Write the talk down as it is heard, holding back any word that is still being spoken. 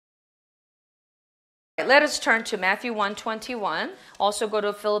Let us turn to Matthew 1:21. Also go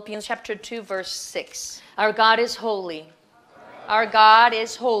to Philippians chapter 2, verse 6. Our God is holy. Our God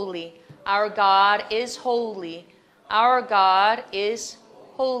is holy. Our God is holy. Our God is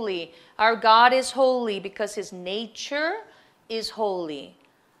holy. Our God is holy because his nature is holy.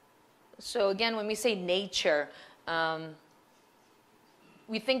 So again, when we say nature,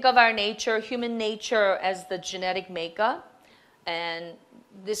 we think of our nature, human nature, as the genetic makeup. And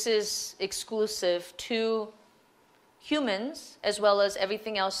this is exclusive to humans as well as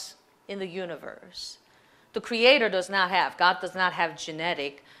everything else in the universe. The Creator does not have, God does not have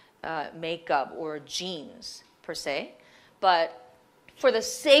genetic makeup or genes per se. But for the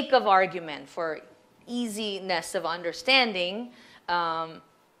sake of argument, for easiness of understanding,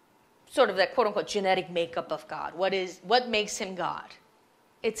 sort of that quote-unquote genetic makeup of God. What makes him God?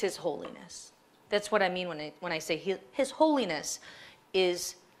 It's his holiness. That's what I mean when I say his holiness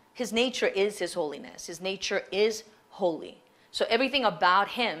is, his nature is his holiness. His nature is holy. So everything about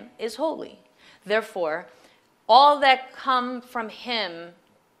him is holy. Therefore, all that come from him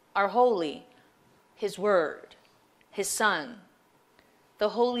are holy. His word, his Son, the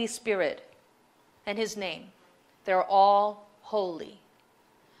Holy Spirit, and his name. They're all holy.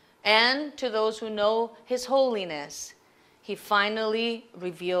 And to those who know his holiness, he finally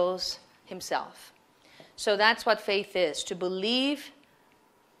reveals himself. So that's what faith is, to believe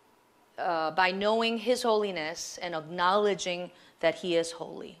by knowing his holiness and acknowledging that he is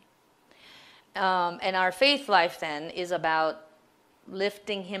holy. And our faith life then is about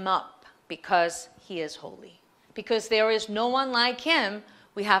lifting him up because he is holy. Because there is no one like him,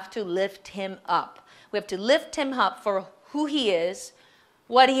 we have to lift him up. We have to lift him up for who he is,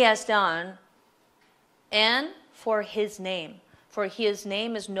 what he has done, and for his name. For his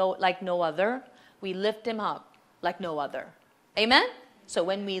name is like no other. We lift him up like no other. Amen? So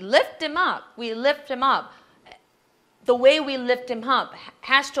when we lift him up, we lift him up. The way we lift him up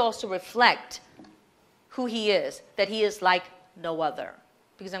has to also reflect who he is, that he is like no other.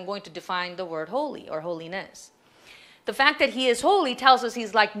 Because I'm going to define the word holy or holiness. The fact that he is holy tells us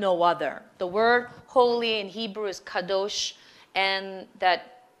he's like no other. The word holy in Hebrew is kadosh, and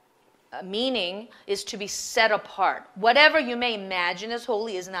that meaning is to be set apart. Whatever you may imagine as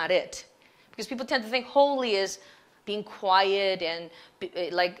holy is not it. Because people tend to think holy is being quiet and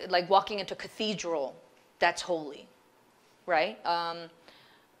like walking into a cathedral. That's holy, right?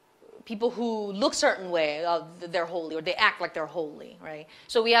 People who look certain way, they're holy, or they act like they're holy, right?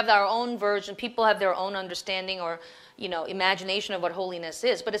 So we have our own version. People have their own understanding or, imagination of what holiness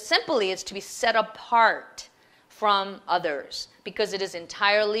is. But it's to be set apart from others because it is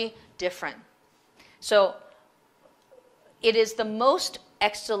entirely different. So it is the most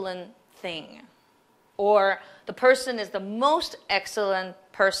excellent thing, or the person is the most excellent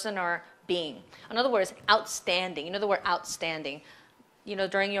person or being. In other words, outstanding. You know the word outstanding.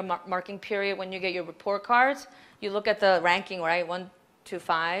 During your marking period when you get your report cards, you look at the ranking, right? 1 to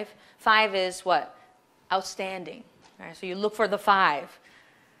 5. 5 is what? Outstanding. Right? So you look for the 5.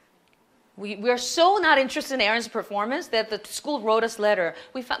 We're so not interested in Aaron's performance that the school wrote us a letter.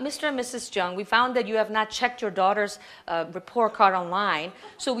 We found, Mr. and Mrs. Jung, we found that you have not checked your daughter's report card online,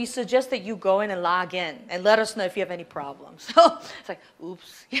 so we suggest that you go in and log in and let us know if you have any problems. So it's like,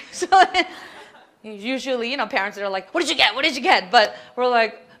 oops. So usually, parents are like, what did you get? What did you get? But we're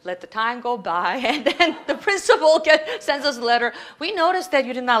like, let the time go by. And then the principal sends us a letter. We noticed that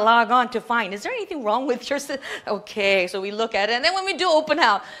you did not log on to find. Is there anything wrong with your system? Okay, so we look at it. And then when we do open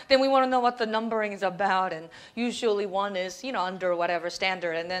house, then we want to know what the numbering is about. And usually 1 is, under whatever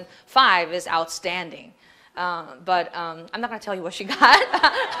standard. And then 5 is outstanding. But I'm not going to tell you what she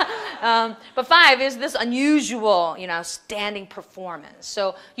got. But 5 is this unusual, outstanding performance.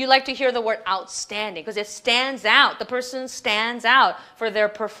 So you like to hear the word outstanding because it stands out. The person stands out for their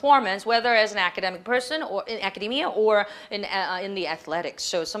performance, whether as an academic person or in academia or in the athletics.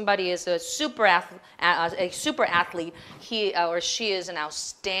 So somebody is a super athlete. He or she is an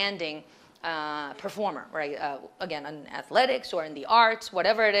outstanding performer, right? Again, in athletics or in the arts,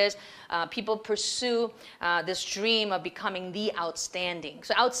 whatever it is, people pursue this dream of becoming the outstanding.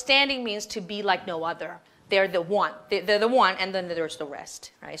 So outstanding means to be like no other. They're the one. They're the one, and then there's the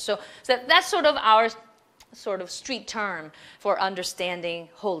rest, right? So that's sort of our street term for understanding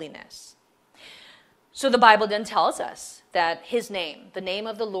holiness. So the Bible then tells us that his name, the name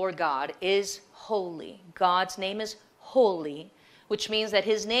of the Lord God, is holy. God's name is holy, which means that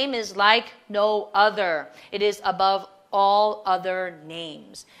his name is like no other. It is above all other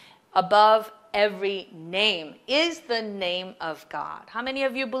names. Above every name is the name of God. How many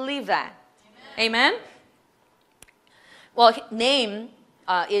of you believe that? Amen? Well, name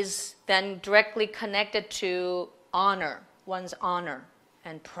is then directly connected to honor, one's honor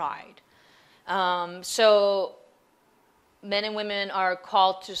and pride. So men and women are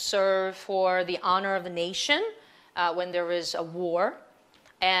called to serve for the honor of the nation when there is a war.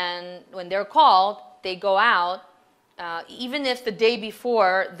 And when they're called, they go out. Even if the day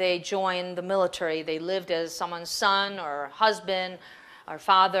before they join the military, they lived as someone's son or husband or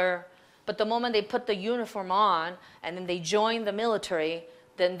father. But the moment they put the uniform on and then they join the military,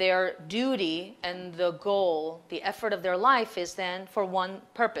 then their duty and the goal, the effort of their life is then for one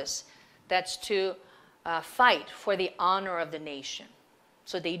purpose. That's to fight for the honor of the nation.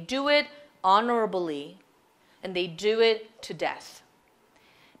 So they do it honorably, and they do it to death.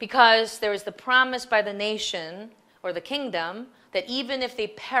 Because there is the promise by the nation or the kingdom that even if they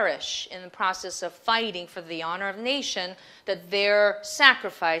perish in the process of fighting for the honor of the nation, that their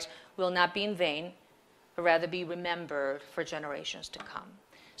sacrifice will not be in vain, but rather be remembered for generations to come.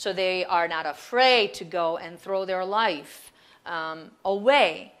 So they are not afraid to go and throw their life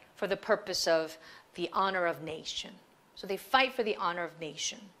away for the purpose of the honor of nation. So they fight for the honor of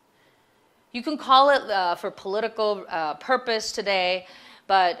nation. You can call it for political purpose today,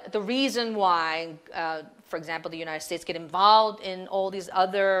 but the reason why, for example, the United States get involved in all these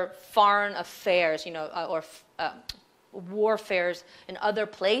other foreign affairs, or warfares in other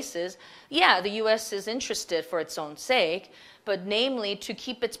places, yeah, the U.S. is interested for its own sake, but namely to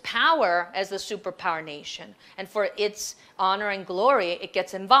keep its power as the superpower nation. And for its honor and glory, it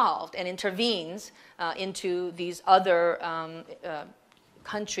gets involved and intervenes into these other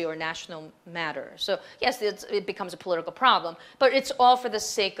country or national matters. So yes, it becomes a political problem, but it's all for the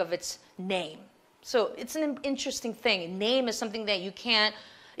sake of its name. So it's an interesting thing. Name is something that you can't,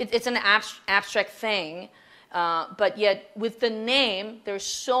 it's an abstract thing, but yet with the name, there's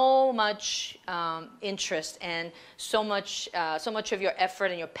so much interest and so much of your effort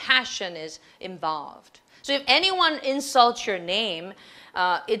and your passion is involved. So if anyone insults your name,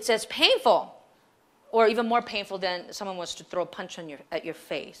 it's as painful or even more painful than someone was to throw a punch at your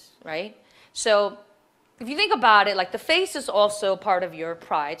face, right? So if you think about it, like the face is also part of your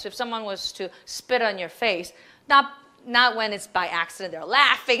pride. So if someone was to spit on your face, not when it's by accident, they're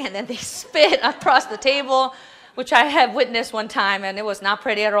laughing and then they spit across the table, which I have witnessed one time and it was not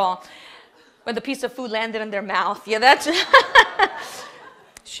pretty at all. When the piece of food landed in their mouth. Yeah, that's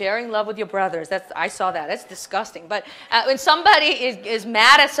sharing love with your brothers. I saw that. That's disgusting. But when somebody is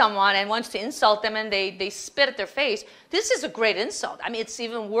mad at someone and wants to insult them and they spit at their face, this is a great insult. I mean, it's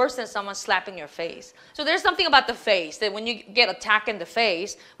even worse than someone slapping your face. So there's something about the face that when you get attacked in the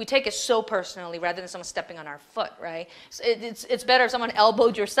face, we take it so personally rather than someone stepping on our foot, right? So it's better if someone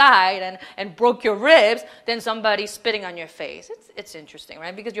elbowed your side and broke your ribs than somebody spitting on your face. It's interesting,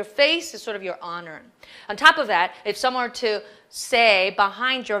 right? Because your face is sort of your honor. On top of that, if someone were to say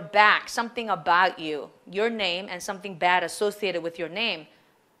behind your back something about you, your name, and something bad associated with your name,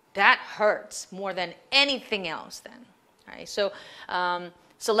 that hurts more than anything else then. Right? So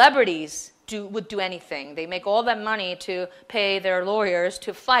celebrities would do anything. They make all that money to pay their lawyers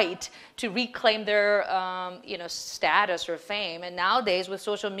to fight to reclaim their status or fame. And nowadays with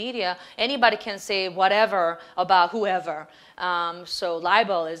social media, anybody can say whatever about whoever. So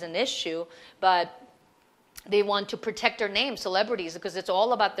libel is an issue, but they want to protect their name, celebrities, because it's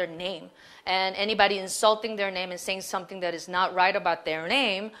all about their name. And anybody insulting their name and saying something that is not right about their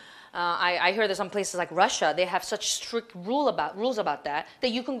name, I hear that some places like Russia, they have such strict rules about that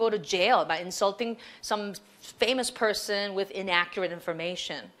you can go to jail by insulting some famous person with inaccurate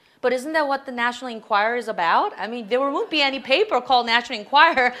information. But isn't that what the National Enquirer is about? I mean, there won't be any paper called National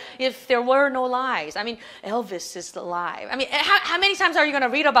Enquirer if there were no lies. I mean, Elvis is alive. I mean, how many times are you going to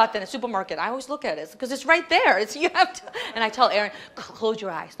read about that in a supermarket? I always look at it because it's right there. You have to, and I tell Aaron, close your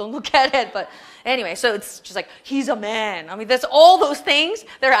eyes, don't look at it. But anyway, so it's just like, he's a man. I mean, there's all those things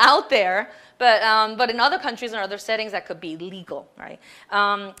that are out there. But in other countries and other settings, that could be legal, right?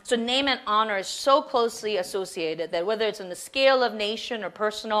 So name and honor is so closely associated that whether it's in the scale of nation or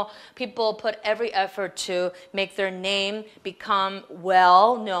personal, people put every effort to make their name become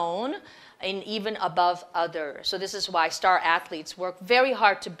well known and even above others. So this is why star athletes work very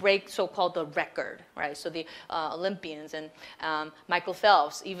hard to break so-called the record, right? So the Olympians and Michael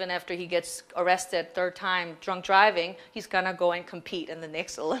Phelps, even after he gets arrested third time drunk driving, he's gonna go and compete in the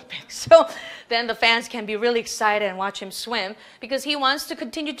next Olympics. So then the fans can be really excited and watch him swim because he wants to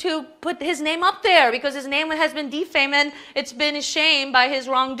continue to put his name up there because his name has been defamed and it's been shamed by his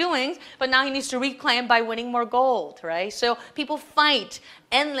wrongdoings, but now he needs to reclaim by winning more gold, right? So people fight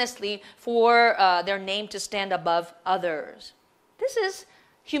endlessly for their name to stand above others. This is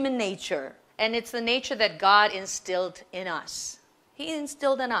human nature, and it's the nature that God instilled in us. He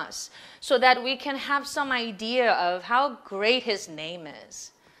instilled in us so that we can have some idea of how great his name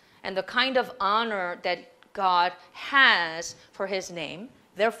is and the kind of honor that God has for his name.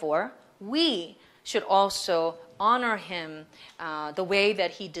 Therefore, we should also honor him the way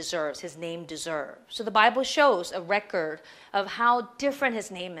that he deserves, his name deserves. So the Bible shows a record of how different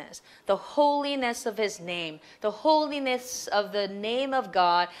his name is. The holiness of his name, the holiness of the name of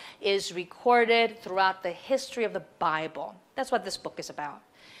God is recorded throughout the history of the Bible. That's what this book is about.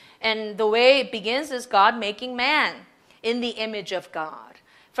 And the way it begins is God making man in the image of God.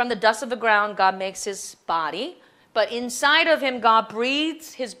 From the dust of the ground, God makes his body, but inside of him, God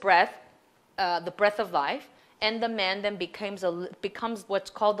breathes his breath, the breath of life, and the man then becomes what's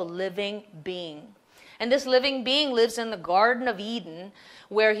called a living being. And this living being lives in the Garden of Eden,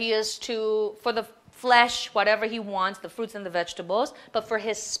 where he is to, for the flesh, whatever he wants, the fruits and the vegetables, but for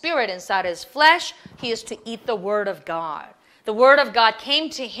his spirit inside his flesh, he is to eat the word of God. The word of God came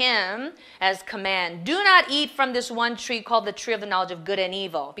to him as command. Do not eat from this one tree called the tree of the knowledge of good and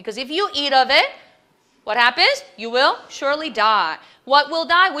evil. Because if you eat of it, what happens? You will surely die. What will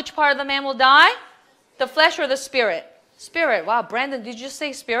die? Which part of the man will die? The flesh or the spirit? Spirit. Wow, Brandon, did you just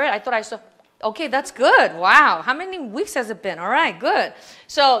say spirit? I thought I saw. Okay, that's good. Wow. How many weeks has it been? All right, good.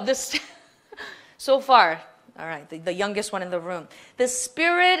 So this, so far, all right, the youngest one in the room. The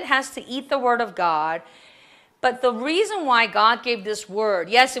spirit has to eat the word of God. But the reason why God gave this word,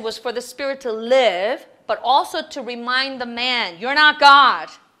 yes, it was for the spirit to live, but also to remind the man, you're not God.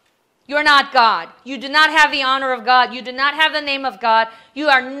 You're not God. You do not have the honor of God. You do not have the name of God. You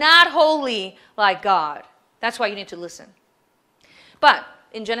are not holy like God. That's why you need to listen. But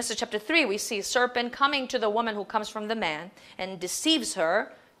in Genesis chapter 3, we see a serpent coming to the woman who comes from the man and deceives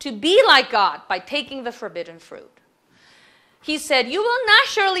her to be like God by taking the forbidden fruit. He said, you will not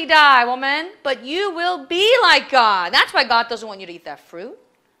surely die, woman, but you will be like God. That's why God doesn't want you to eat that fruit.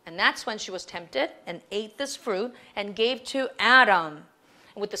 And that's when she was tempted and ate this fruit and gave to Adam.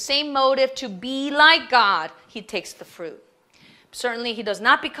 And with the same motive to be like God, he takes the fruit. Certainly, he does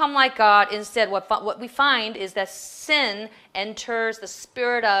not become like God. Instead, what we find is that sin enters the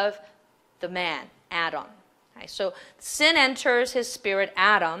spirit of the man, Adam. Okay, so sin enters his spirit,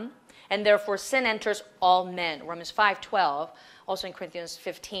 Adam, and therefore sin enters all men. Romans 5:12, also in Corinthians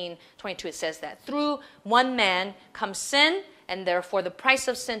 15:22, it says that. Through one man comes sin, and therefore the price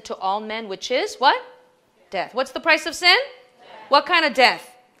of sin to all men, which is what? Death. What's the price of sin? Death. What kind of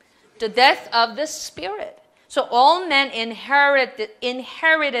death? The death of the spirit. So all men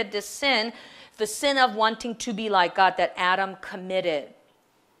inherited the sin of wanting to be like God that Adam committed.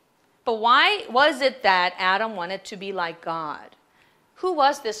 But why was it that Adam wanted to be like God? Who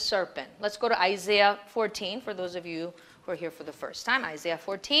was this serpent? Let's go to Isaiah 14 for those of you who are here for the first time. Isaiah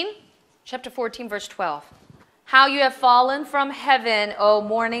 14, chapter 14, verse 12. How you have fallen from heaven, O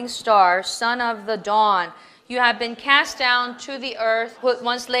morning star, son of the dawn. You have been cast down to the earth, who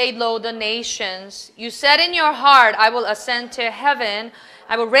once laid low the nations. You said in your heart, I will ascend to heaven.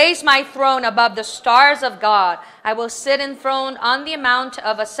 I will raise my throne above the stars of God. I will sit enthroned on the mount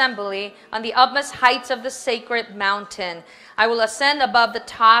of assembly, on the utmost heights of the sacred mountain. I will ascend above the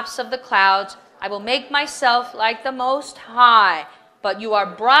tops of the clouds. I will make myself like the Most High. But you are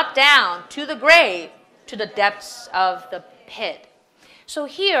brought down to the grave, to the depths of the pit. So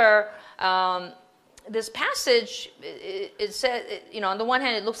here, this passage, it says, on the one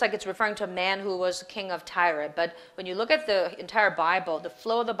hand, it looks like it's referring to a man who was king of Tyre. But when you look at the entire Bible, the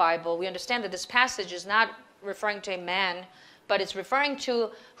flow of the Bible, we understand that this passage is not referring to a man, but it's referring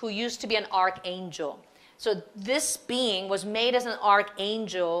to who used to be an archangel. So this being was made as an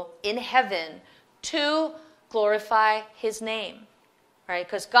archangel in heaven to glorify his name. Right?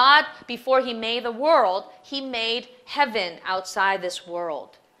 Because God, before he made the world, he made heaven outside this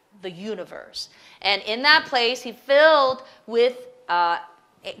world, the universe. And in that place, he filled with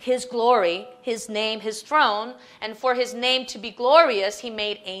his glory, his name, his throne. And for his name to be glorious, he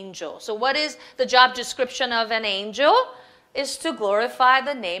made angels. So what is the job description of an angel? Is to glorify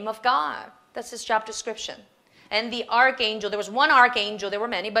the name of God. That's his job description. And the archangel, there was one archangel, there were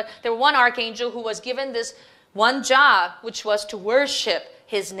many, but there was one archangel who was given this one job, which was to worship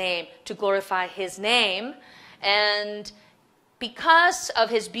his name, to glorify his name. And because of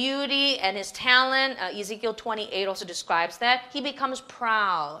his beauty and his talent, Ezekiel 28 also describes that, he becomes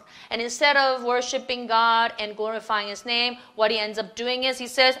proud. And instead of worshiping God and glorifying his name, what he ends up doing is he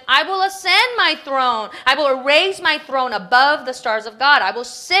says, I will ascend my throne. I will raise my throne above the stars of God. I will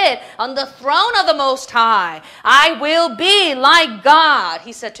sit on the throne of the Most High. I will be like God,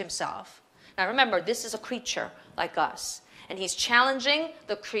 he said to himself. Now remember, this is a creature like us. And he's challenging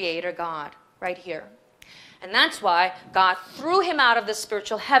the Creator God right here. And that's why God threw him out of the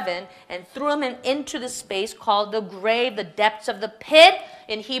spiritual heaven and threw him into the space called the grave, the depths of the pit.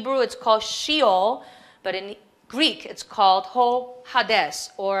 In Hebrew, it's called Sheol, but in Greek, it's called Hades,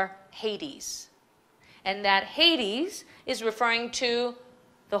 or Hades. And that Hades is referring to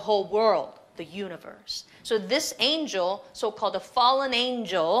the whole world, the universe. So this angel, so-called a fallen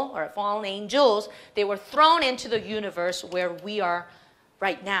angel, or fallen angels, they were thrown into the universe where we are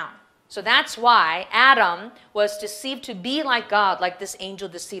right now. So that's why Adam was deceived to be like God, like this angel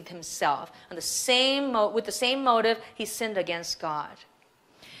deceived himself. And with the same motive, he sinned against God.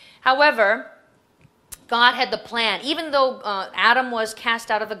 However, God had the plan. Even though Adam was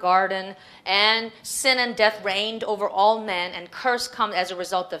cast out of the garden and sin and death reigned over all men and curse comes as a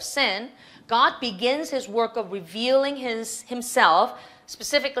result of sin, God begins his work of revealing himself,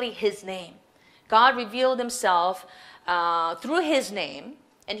 specifically his name. God revealed himself through his name,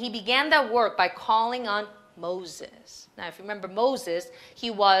 and he began that work by calling on Moses. Now, if you remember Moses, he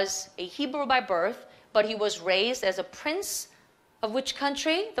was a Hebrew by birth, but he was raised as a prince of which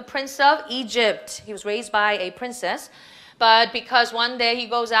country? The prince of Egypt. He was raised by a princess. But because one day he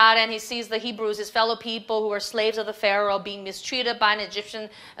goes out and he sees the Hebrews, his fellow people who are slaves of the Pharaoh, being mistreated by an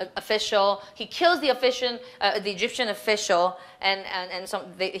Egyptian official, he kills the Egyptian official, and so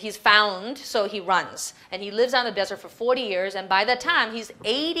he's found, so he runs. And he lives out in the desert for 40 years, and by that time, he's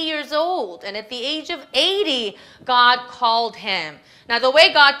 80 years old. And at the age of 80, God called him. Now, the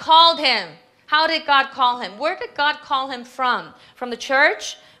way God called him, how did God call him? Where did God call him from? From the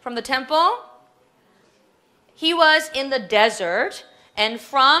church? From the temple? He was in the desert, and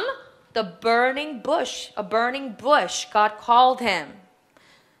from the burning bush, a burning bush, God called him.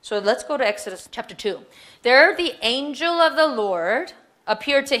 So let's go to Exodus chapter 2. There the angel of the Lord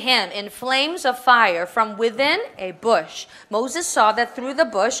appeared to him in flames of fire from within a bush. Moses saw that through the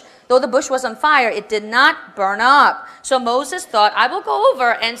bush, though the bush was on fire, it did not burn up. So Moses thought, I will go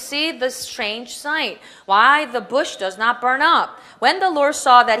over and see this strange sight, why the bush does not burn up. When the Lord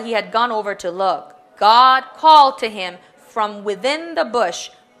saw that he had gone over to look, God called to him from within the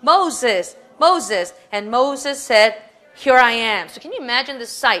bush, Moses, Moses. And Moses said, here I am. So can you imagine this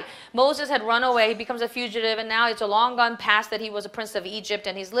sight? Moses had run away. He becomes a fugitive, and now it's a long gone past that he was a prince of Egypt,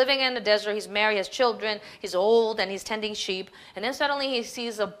 and he's living in the desert. He's married, has children. He's old, and he's tending sheep. And then suddenly he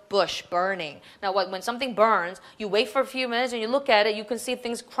sees a bush burning. Now, when something burns, you wait for a few minutes, and you look at it. You can see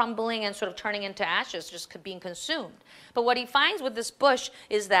things crumbling and sort of turning into ashes, just being consumed. But what he finds with this bush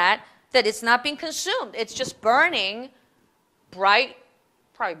is that it's not being consumed. It's just burning bright,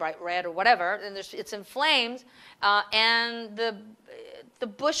 probably bright red or whatever, and it's in flames, and the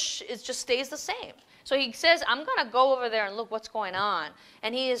bush just stays the same. So he says, I'm going to go over there and look what's going on.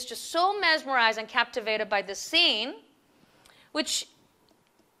 And he is just so mesmerized and captivated by this scene, which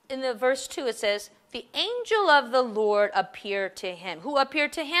in the verse 2 it says, the angel of the Lord appeared to him. Who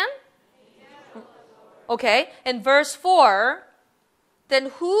appeared to him? Okay, in verse 4, then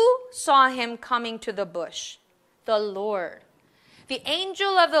who saw him coming to the bush? The Lord. The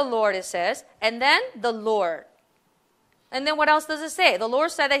angel of the Lord, it says, and then the Lord. And then what else does it say? The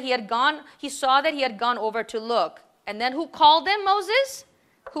Lord said that he saw that he had gone over to look. And then who called him, Moses?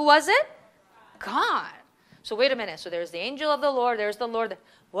 Who was it? God. So wait a minute. So there's the angel of the Lord, there's the Lord.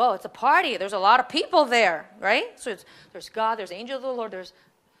 Whoa, it's a party. There's a lot of people there, right? So there's God, there's the angel of the Lord, there's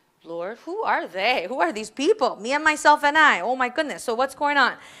Lord, who are they? Who are these people? Me and myself and I. Oh my goodness. So what's going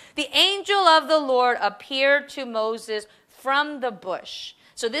on? The angel of the Lord appeared to Moses from the bush.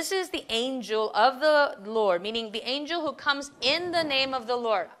 So this is the angel of the Lord, meaning the angel who comes in the name of the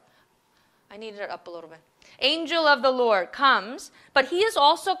Lord. I needed it up a little bit. Angel of the Lord comes, but he is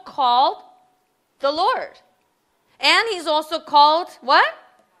also called the Lord. And he's also called what?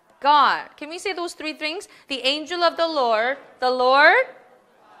 God. Can we say those three things? The angel of the Lord,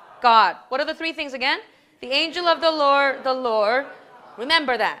 God. What are the three things again? The angel of the Lord.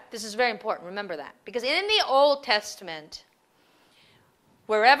 Remember that. This is very important. Remember that. Because in the Old Testament,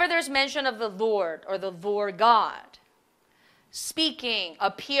 wherever there's mention of the Lord or the Lord God, speaking,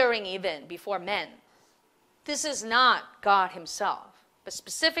 appearing even before men, this is not God himself. But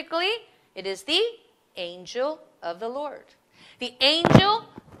specifically, it is the angel of the Lord. The angel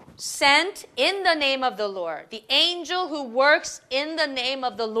sent in the name of the Lord. The angel who works in the name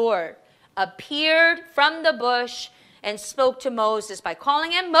of the Lord appeared from the bush and spoke to Moses by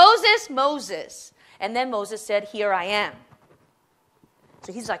calling him, Moses, Moses. And then Moses said, here I am.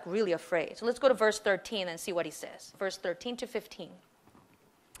 So he's like really afraid. So let's go to verse 13 and see what he says. Verse 13 to 15.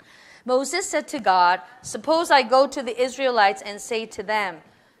 Moses said to God, suppose I go to the Israelites and say to them,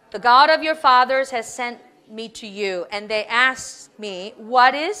 the God of your fathers has sent me to you. And they asked me,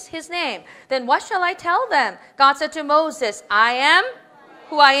 what is his name? Then what shall I tell them? God said to Moses, I am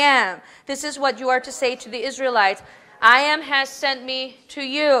who I am. This is what you are to say to the Israelites. I am has sent me to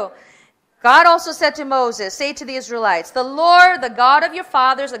you. God also said to Moses, say to the Israelites, the Lord, the God of your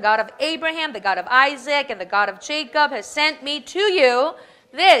fathers, the God of Abraham, the God of Isaac, and the God of Jacob has sent me to you.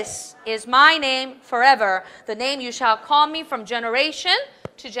 This is my name forever, the name you shall call me from generation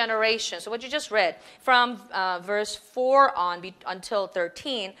to generation. So what you just read from verse 4 on until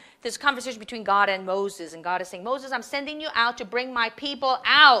 13, there's a conversation between God and Moses. And God is saying, Moses, I'm sending you out to bring my people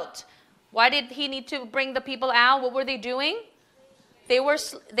out. Why did he need to bring the people out? What were they doing? They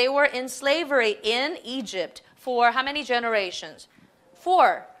were in slavery in Egypt for how many generations?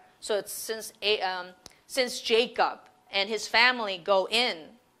 4. So it's since Jacob and his family go in,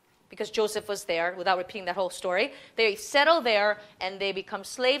 because Joseph was there, without repeating that whole story. They settle there and they become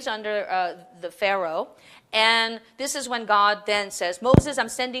slaves under the Pharaoh. And this is when God then says, Moses, I'm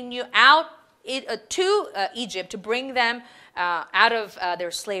sending you out to Egypt to bring them out of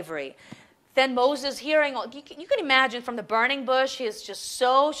their slavery. Then Moses hearing, you can imagine from the burning bush, he is just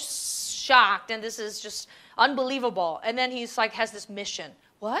so shocked, and this is just unbelievable. And then he's like, has this mission.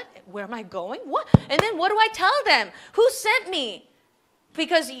 What? Where am I going? What? And then what do I tell them? Who sent me?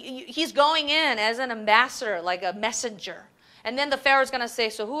 Because he's going in as an ambassador, like a messenger. And then the Pharaoh's going to say,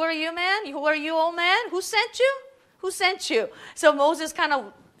 so who are you, man? Who are you, old man? Who sent you? Who sent you? So Moses kind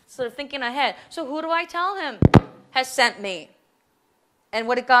of sort of thinking ahead. So who do I tell him has sent me? And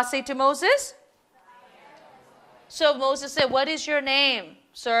what did God say to Moses? So Moses said, what is your name,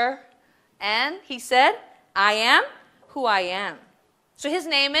 sir? And he said, I am who I am. So his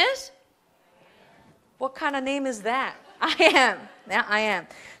name is? What kind of name is that? I am. Yeah, I am.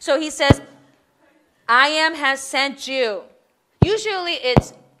 So he says, I am has sent you. Usually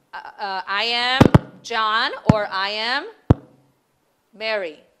it's I am John or I am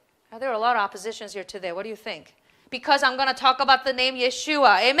Mary. Now, there are a lot of oppositions here today. What do you think? Because I'm going to talk about the name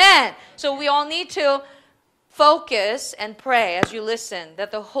Yeshua. Amen. So we all need to focus and pray as you listen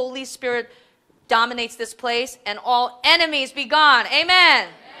that the Holy Spirit dominates this place and all enemies be gone. Amen.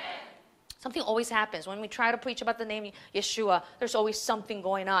 Something always happens. When we try to preach about the name Yeshua, there's always something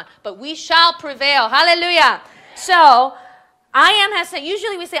going on. But we shall prevail. Hallelujah. So, I am has said,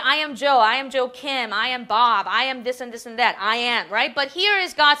 usually we say, I am Joe Kim, I am Bob, I am this and this and that. I am, right? But here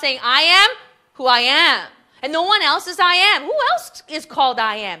is God saying, I am who I am. And no one else is I am. Who else is called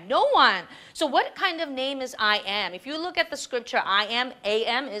I am? No one. So what kind of name is I am? If you look at the scripture, I am,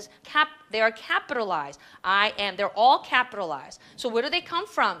 is they are capitalized. I am, they're all capitalized. So where do they come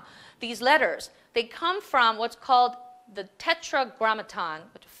from? These letters. They come from what's called the tetragrammaton,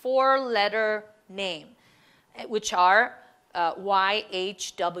 a 4-letter name, which are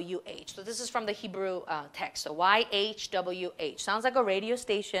YHWH. So this is from the Hebrew text. So YHWH. Sounds like a radio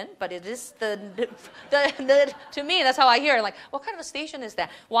station, but it is to me, that's how I hear it. Like, what kind of a station is that?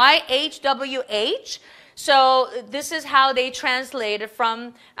 YHWH. So this is how they translate it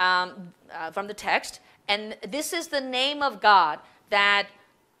from the text. And this is the name of God that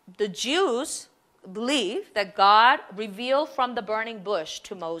the Jews believe that God revealed from the burning bush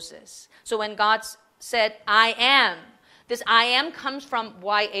to Moses. So when God said, I am, this I am comes from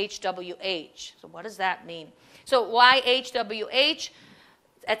YHWH. So what does that mean? So YHWH,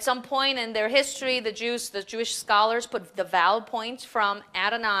 at some point in their history, the Jewish scholars put the vowel points from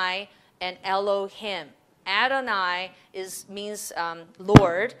Adonai and Elohim. Adonai means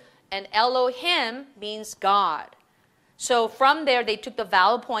Lord, and Elohim means God. So from there, they took the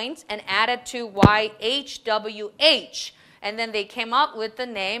vowel points and added to YHWH. And then they came up with the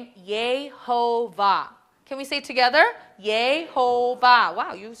name Yehovah. Can we say it together? Yehovah.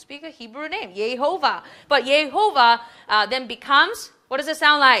 Wow, you speak a Hebrew name. Yehovah. But Yehovah then becomes, what does it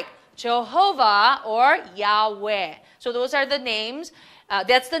sound like? Jehovah or Yahweh. So those are the names.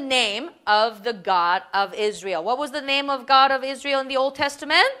 That's the name of the God of Israel. What was the name of God of Israel in the Old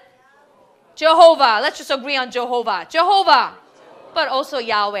Testament? Jehovah. Let's just agree on Jehovah. Jehovah. But also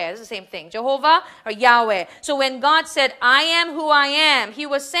Yahweh. It's the same thing. Jehovah or Yahweh. So when God said, I am who I am, he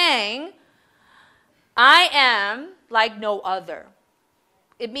was saying, I am like no other.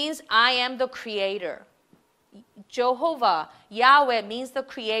 It means I am the creator. Jehovah, Yahweh means the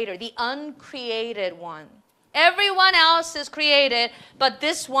creator, the uncreated one. Everyone else is created, but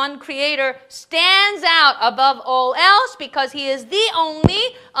this one creator stands out above all else because he is the only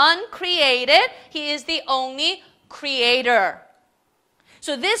uncreated. He is the only creator.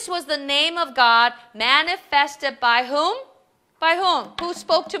 So this was the name of God manifested by whom? By whom? Who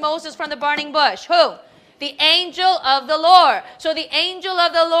spoke to Moses from the burning bush? Who? The angel of the Lord. So the angel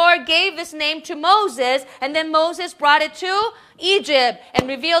of the Lord gave this name to Moses, and then Moses brought it to Egypt and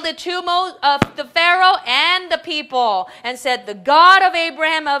revealed it to the Pharaoh and the people and said, the God of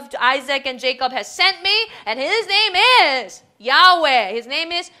Abraham, of Isaac, and Jacob has sent me, and his name is Yahweh. His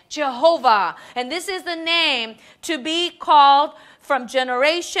name is Jehovah. And this is the name to be called from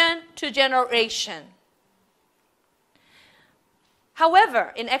generation to generation.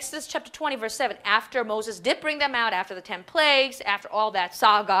 However, in Exodus chapter 20, verse 7, after Moses did bring them out, after the 10 plagues, after all that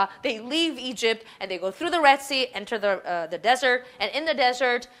saga, they leave Egypt and they go through the Red Sea, enter the desert. And in the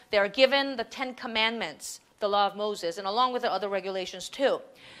desert, they are given the 10 commandments, the law of Moses, and along with the other regulations too.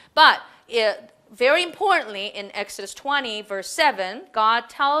 But very importantly, in Exodus 20, verse 7, God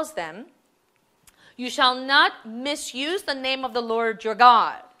tells them, you shall not misuse the name of the Lord your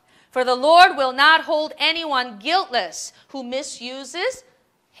God. For the Lord will not hold anyone guiltless who misuses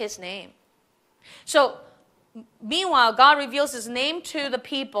his name. So, meanwhile, God reveals his name to the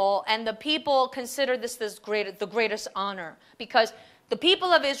people, and the people consider this the greatest honor. Because the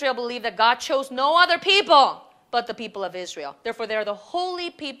people of Israel believe that God chose no other people but the people of Israel. Therefore, they are the holy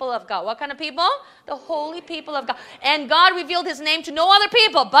people of God. What kind of people? The holy people of God. And God revealed his name to no other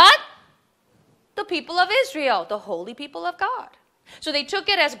people but the people of Israel, the holy people of God. So they took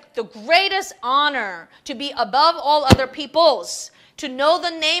it as the greatest honor to be above all other peoples, to know the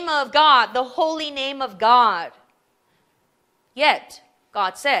name of God, the holy name of God. Yet,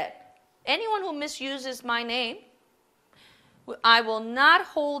 God said, anyone who misuses my name, I will not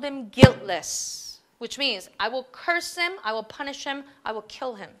hold him guiltless, which means I will curse him, I will punish him, I will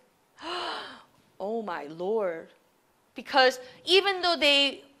kill him. Oh my Lord. Because even though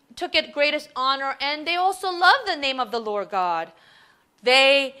they took it greatest honor and they also love the name of the Lord God,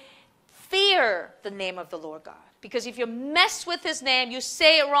 they fear the name of the Lord God. Because if you mess with his name, you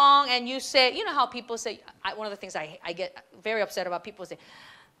say it wrong, and you say, you know how people say, one of the things I get very upset about, people say,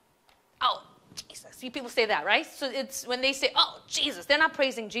 oh, Jesus. See, people say that, right? So it's when they say, oh, Jesus, they're not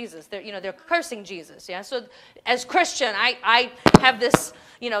praising Jesus. They're cursing Jesus, yeah? So as Christian, I have this,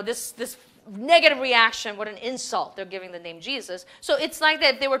 this negative reaction, what an insult. They're giving the name Jesus. So it's like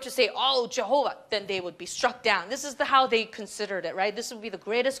that if they were to say, oh, Jehovah, then they would be struck down. This is how they considered it, right? This would be the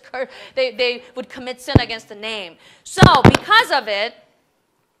greatest curse. They would commit sin against the name. So because of it,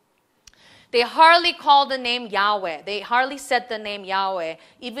 they hardly call the name Yahweh. They hardly said the name Yahweh.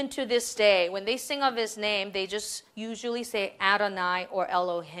 Even to this day, when they sing of his name, they just usually say Adonai or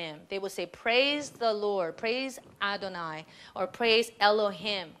Elohim. They will say, praise the Lord, praise Adonai, or praise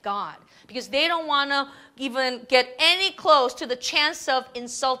Elohim, God. Because they don't want to even get any close to the chance of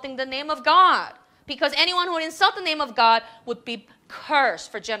insulting the name of God. Because anyone who would insult the name of God would be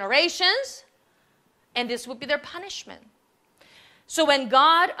cursed for generations, and this would be their punishment. So when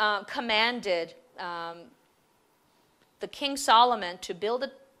God commanded the King Solomon to build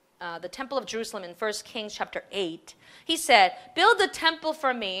the Temple of Jerusalem in 1 Kings chapter 8, he said, build the temple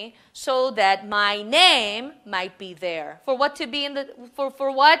for me so that my name might be there. For what to be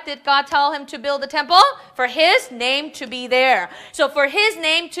for what did God tell him to build the temple? For his name to be there. So for his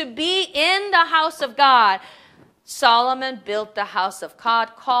name to be in the house of God, Solomon built the house of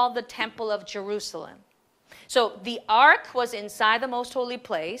God called the Temple of Jerusalem. So the ark was inside the most holy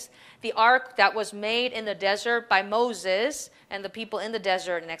place. The ark that was made in the desert by Moses and the people in the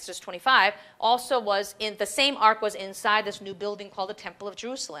desert in Exodus 25 also was in the same ark was inside this new building called the Temple of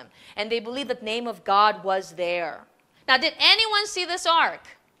Jerusalem. And they believed the name of God was there. Now, did anyone see this ark?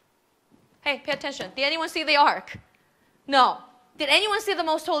 Hey, pay attention. Did anyone see the ark? No. Did anyone see the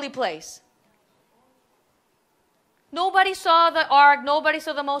most holy place? Nobody saw the ark. Nobody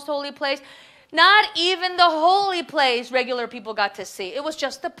saw the most holy place. Not even the holy place regular people got to see. It was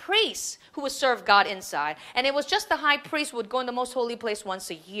just the priests who would serve God inside. And it was just the high priest who would go in the most holy place once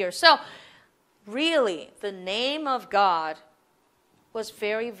a year. So, really, the name of God was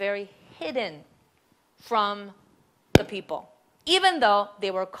very, very hidden from the people. Even though they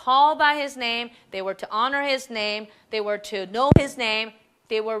were called by his name, they were to honor his name, they were to know his name,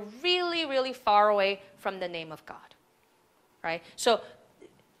 they were really, really far away from the name of God. Right? So,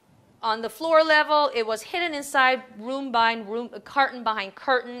 on the floor level, it was hidden inside room behind room, curtain behind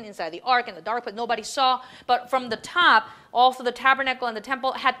curtain, inside the ark in the dark, but nobody saw. But from the top, also the tabernacle and the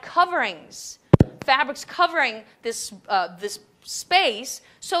temple had coverings, fabrics covering this space,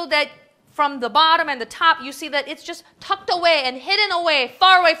 so that from the bottom and the top, you see that it's just tucked away and hidden away,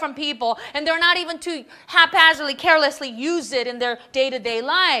 far away from people, and they're not even to haphazardly, carelessly use it in their day-to-day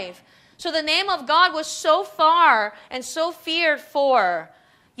life. So the name of God was so far and so feared for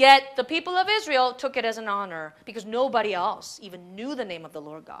Yet the people of Israel took it as an honor because nobody else even knew the name of the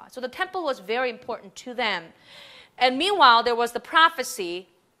Lord God. So the temple was very important to them. And meanwhile, there was the prophecy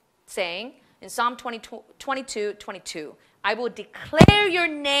saying in Psalm 22:22, I will declare your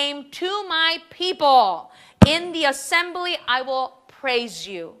name to my people. In the assembly, I will praise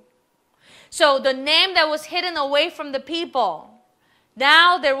you. So the name that was hidden away from the people,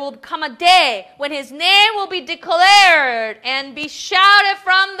 now there will come a day when his name will be declared and be shouted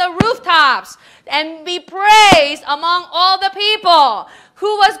from the rooftops and be praised among all the people.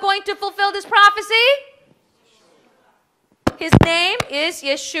 Who was going to fulfill this prophecy? His name is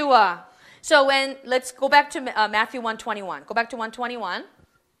Yeshua. So let's go back to Matthew 1:21. Go back to 1:21.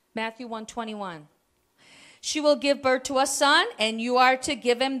 Matthew 1:21. She will give birth to a son, and you are to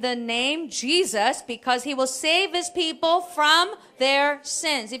give him the name Jesus, because he will save his people from their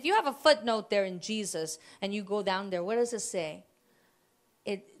sins. If you have a footnote there in Jesus, and you go down there, what does it say?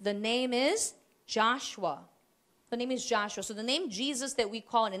 The name is Joshua. The name is Joshua. So the name Jesus that we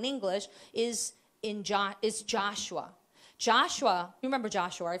call it in English is Joshua. Joshua, you remember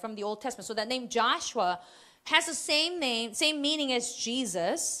Joshua, right, from the Old Testament. So that name Joshua has the same meaning as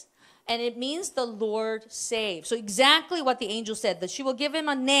Jesus. And it means the Lord saves. So exactly what the angel said, that she will give him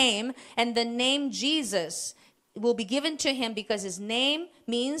a name, and the name Jesus will be given to him because his name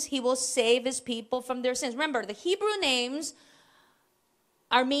means he will save his people from their sins. Remember, the Hebrew names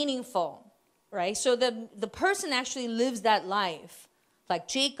are meaningful, right? So the person actually lives that life. Like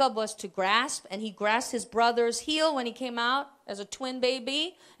Jacob was to grasp, and he grasped his brother's heel when he came out as a twin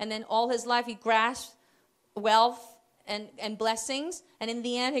baby, and then all his life he grasped wealth and blessings, and in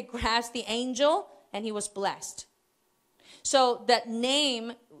the end he grasped the angel and he was blessed. So that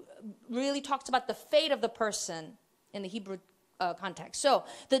name really talks about the fate of the person in the Hebrew context. So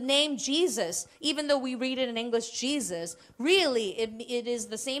the name Jesus, even though we read it in English Jesus, really it is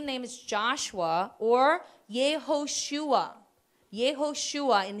the same name as Joshua or Yehoshua.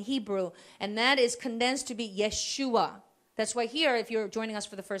 Yehoshua in Hebrew, and that is condensed to be Yeshua. That's why here, if you're joining us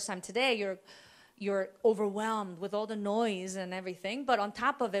for the first time today, you're overwhelmed with all the noise and everything. But on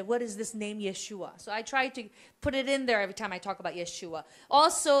top of it, what is this name Yeshua? So I try to put it in there every time I talk about Yeshua.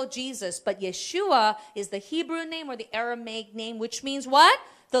 Also Jesus, but Yeshua is the Hebrew name or the Aramaic name, which means what?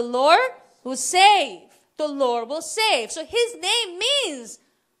 The Lord will save. The Lord will save. So his name means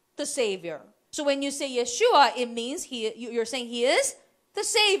the Savior. So when you say Yeshua, it means you're saying he is the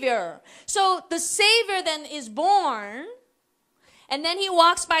Savior. So the Savior then is born. And then he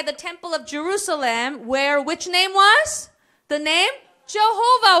walks by the temple of Jerusalem, where which name was? The name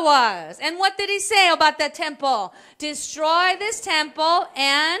Jehovah was. And what did he say about that temple? Destroy this temple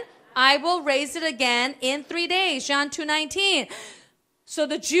and I will raise it again in 3 days. John 2:19. So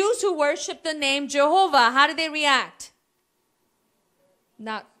the Jews who worship the name Jehovah, how did they react?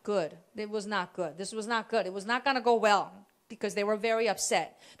 Not good. It was not good. This was not good. It was not going to go well, because they were very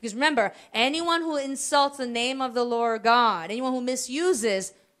upset. Because remember, anyone who insults the name of the Lord God, anyone who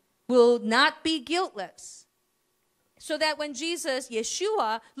misuses, will not be guiltless. So that when Jesus,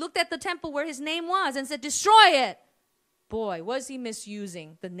 Yeshua, looked at the temple where his name was and said, destroy it, boy, was he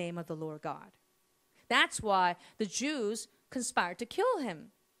misusing the name of the Lord God. That's why the Jews conspired to kill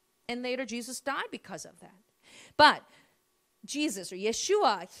him. And later Jesus died because of that. But Jesus, or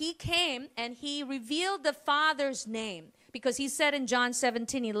Yeshua, he came and he revealed the Father's name. Because he said in John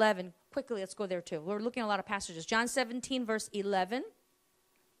 17:11, quickly, let's go there too. We're looking at a lot of passages. John 17, verse 11.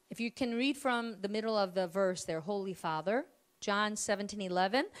 If you can read from the middle of the verse there, Holy Father. John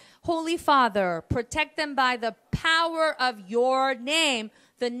 17:11. Holy Father, protect them by the power of your name,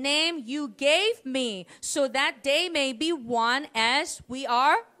 the name you gave me, so that they may be one as we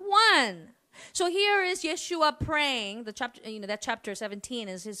are one. So here is Yeshua praying. The chapter, that chapter 17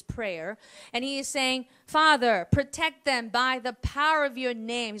 is his prayer. And he is saying, Father, protect them by the power of your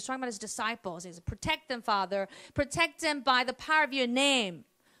name. He's talking about his disciples. He says, protect them, Father. Protect them by the power of your name.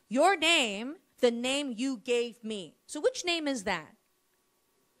 Your name, the name you gave me. So which name is that?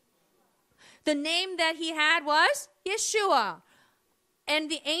 The name that he had was Yeshua. And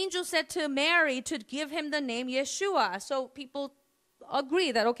the angel said to Mary to give him the name Yeshua. So people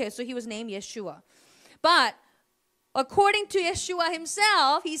agree that, okay, so he was named Yeshua. But according to Yeshua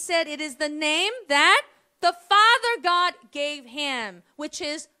himself, he said it is the name that the Father God gave him, which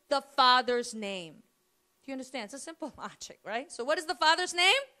is the Father's name. Do you understand? It's a simple logic, right? So what is the Father's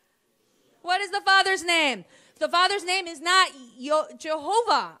name? What is the Father's name? The Father's name is not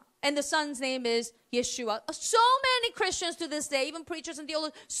Jehovah, and the Son's name is Yeshua. So many Christians to this day, even preachers and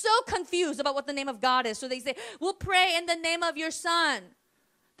theologians, so confused about what the name of God is. So they say, we'll pray in the name of your Son.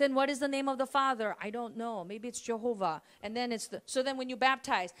 Then what is the name of the Father? I don't know. Maybe it's Jehovah. And then so then when you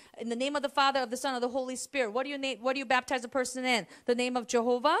baptize, in the name of the Father, of the Son, of the Holy Spirit, what do you baptize a person in? The name of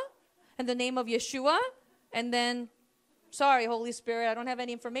Jehovah? And the name of Yeshua? And then, sorry, Holy Spirit, I don't have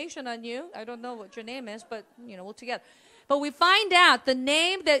any information on you. I don't know what your name is, but, we'll together. But we find out the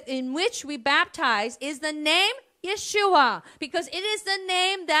name that in which we baptize is the name Yeshua, because it is the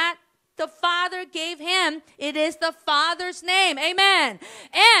name that the Father gave him. It is the Father's name. Amen.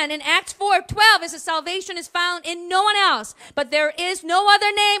 And in Acts 4:12, it says salvation is found in no one else, but there is no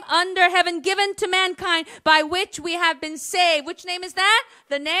other name under heaven given to mankind by which we have been saved. Which name is that?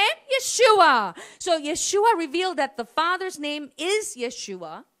 The name Yeshua. So Yeshua revealed that the Father's name is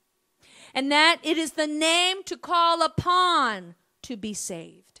Yeshua, and that it is the name to call upon to be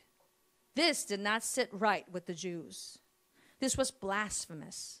saved. This did not sit right with the Jews. This was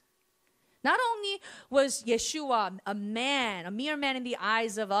blasphemous. Not only was Yeshua a mere man in the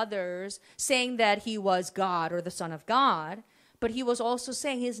eyes of others, saying that he was God or the Son of God, but he was also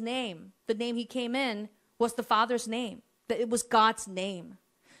saying his name, the name he came in, was the Father's name, that it was God's name.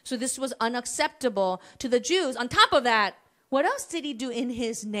 So this was unacceptable to the Jews. On top of that, what else did he do in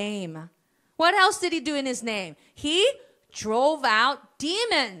his name? What else did he do in his name? He drove out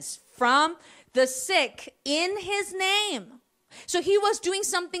demons from the sick in his name. So he was doing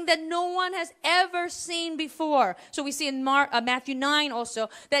something that no one has ever seen before. So we see in Matthew 9 also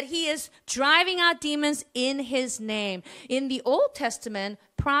that he is driving out demons in his name. In the Old Testament,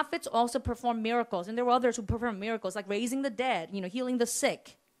 prophets also performed miracles. And there were others who performed miracles like raising the dead, healing the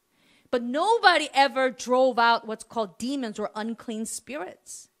sick. But nobody ever drove out what's called demons or unclean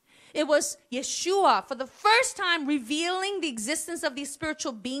spirits. It was Yeshua for the first time revealing the existence of these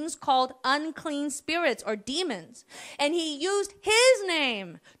spiritual beings called unclean spirits or demons. And he used his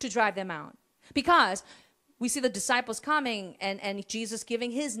name to drive them out. Because we see the disciples coming and Jesus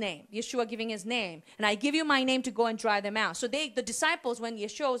giving his name, Yeshua giving his name. And I give you my name to go and drive them out. So the disciples, when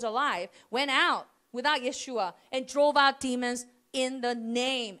Yeshua was alive, went out without Yeshua and drove out demons in the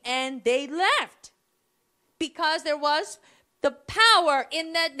name. And they left. Because there was the power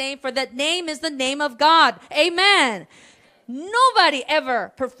in that name, for that name is the name of God. Amen. Nobody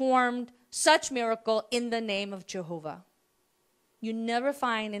ever performed such miracle in the name of Jehovah. You never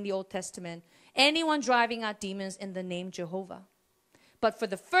find in the Old Testament anyone driving out demons in the name Jehovah. But for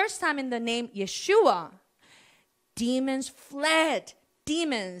the first time in the name Yeshua, demons fled.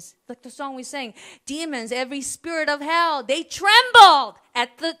 Demons, like the song we sang, demons, every spirit of hell, they trembled at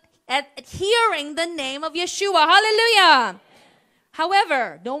hearing the name of Yeshua. Hallelujah.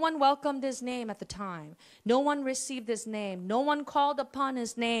 However, no one welcomed his name at the time. No one received his name. No one called upon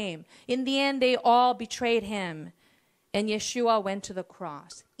his name. In the end, they all betrayed him. And Yeshua went to the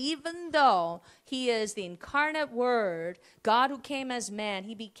cross. Even though he is the incarnate word, God who came as man,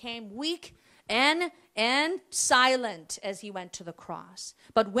 he became weak and silent as he went to the cross.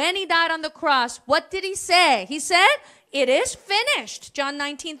 But when he died on the cross, what did he say? He said, "It is finished." John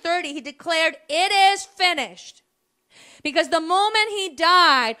 19:30, he declared, "It is finished." Because the moment he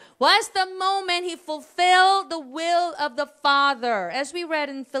died was the moment he fulfilled the will of the Father. As we read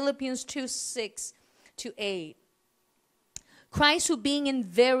in Philippians 2:6-8. Christ, who being in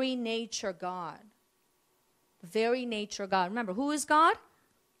very nature God. Very nature God. Remember, who is God?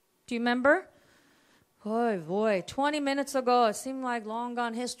 Do you remember? Oh boy, 20 minutes ago, it seemed like long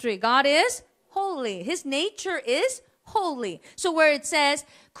gone history. God is holy. His nature is holy. So where it says,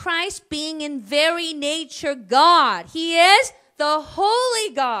 Christ being in very nature God, he is the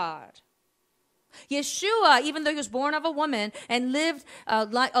holy God. Yeshua, even though he was born of a woman and lived a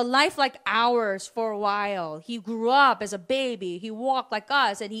life like ours for a while, he grew up as a baby, he walked like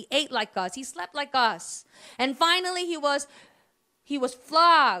us, and he ate like us, he slept like us. And finally he was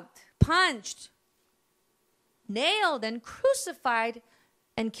flogged, punched, nailed, and crucified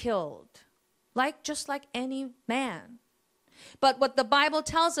and killed. Just like any man. But what the Bible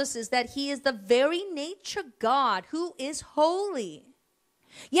tells us is that he is the very nature God who is holy.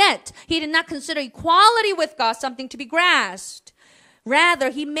 Yet, he did not consider equality with God something to be grasped. Rather,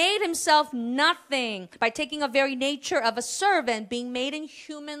 he made himself nothing by taking a very nature of a servant, being made in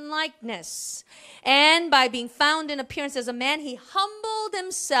human likeness. And by being found in appearance as a man, he humbled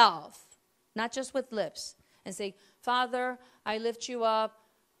himself, not just with lips, and say, "Father, I lift you up.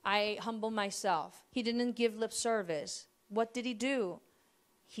 I humble myself." He didn't give lip service. What did he do?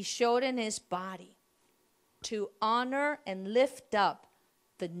 He showed in his body to honor and lift up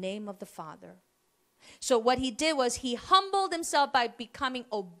the name of the Father. So what he did was he humbled himself by becoming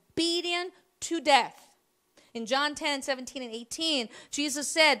obedient to death. In John 10:17-18, Jesus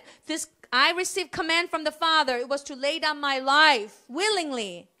said, I received command from the Father. It was to lay down my life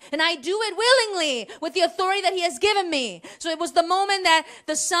willingly. And I do it willingly with the authority that he has given me. So it was the moment that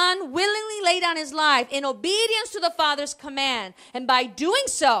the Son willingly laid down his life in obedience to the Father's command. And by doing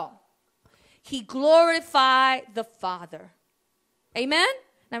so, he glorified the Father. Amen?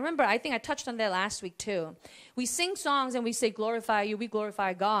 Now remember, I think I touched on that last week too. We sing songs and we say, glorify you, we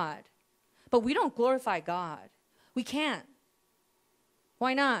glorify God. But we don't glorify God. We can't.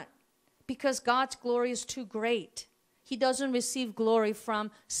 Why not? Because God's glory is too great. He doesn't receive glory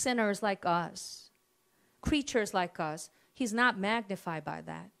from sinners like us, creatures like us. He's not magnified by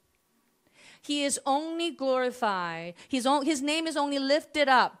that. He is only glorified. His name is only lifted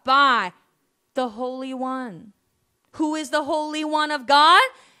up by the Holy One. Who is the Holy One of God?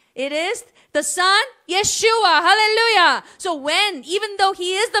 It is the Son, Yeshua. Hallelujah. So even though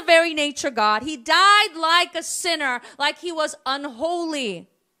he is the very nature God, he died like a sinner, like he was unholy,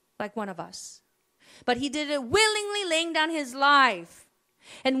 like one of us. But he did it willingly, laying down his life.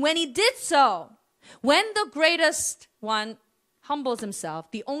 And when he did so, when the greatest one humbles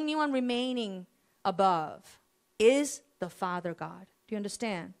himself, the only one remaining above is the Father God. Do you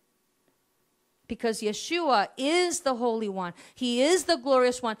understand? Because Yeshua is the Holy One. He is the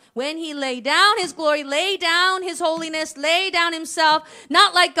glorious one. When he laid down his glory, laid down his holiness, laid down himself,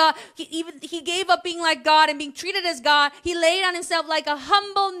 not like God. He gave up being like God and being treated as God. He laid down himself like a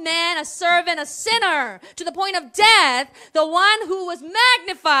humble man, a servant, a sinner, to the point of death. The one who was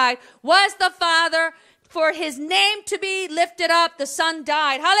magnified was the Father. For his name to be lifted up, the Son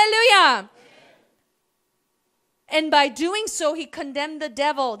died. Hallelujah. And by doing so, he condemned the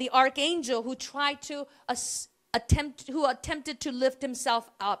devil, the archangel, who tried to attempted to lift himself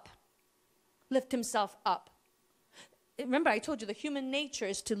up. Lift himself up. Remember, I told you the human nature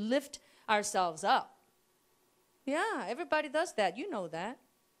is to lift ourselves up. Yeah, everybody does that. You know that.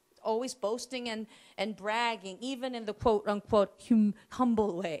 Always boasting and bragging, even in the quote-unquote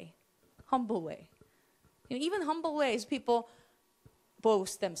humble way. Humble way. You know, even humble ways, people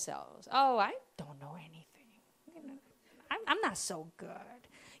boast themselves. Oh, I don't know anything. I'm not so good.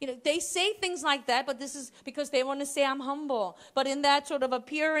 You know, they say things like that, but this is because they want to say I'm humble. But in that sort of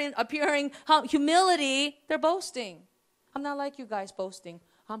appearing humility, they're boasting. I'm not like you guys boasting.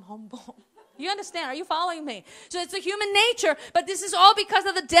 I'm humble. You understand? Are you following me? So it's a human nature, but this is all because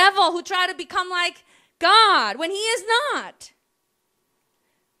of the devil who tried to become like God when he is not.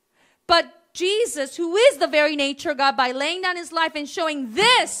 But Jesus, who is the very nature of God, by laying down his life and showing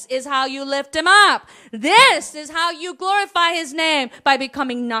this is how you lift him up. This is how you glorify his name, by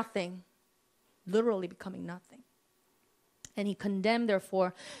becoming nothing. Literally becoming nothing. And he condemned,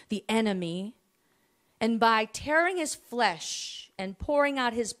 therefore, the enemy. And by tearing his flesh and pouring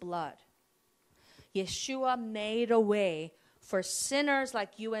out his blood, Yeshua made a way for sinners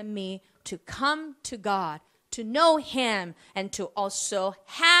like you and me to come to God, to know him, and to also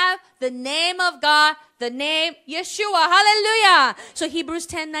have the name of God, the name Yeshua. Hallelujah. So Hebrews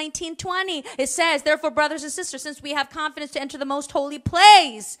 10, 19, 20, it says, therefore, brothers and sisters, since we have confidence to enter the most holy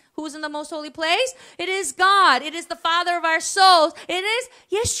place. Who's in the most holy place? It is God. It is the Father of our souls. It is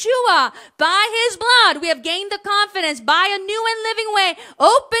Yeshua. By his blood, we have gained the confidence by a new and living way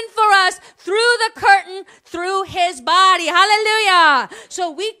open for us through the curtain, through his body. Hallelujah. So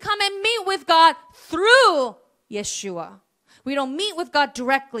we come and meet with God through Yeshua. We don't meet with God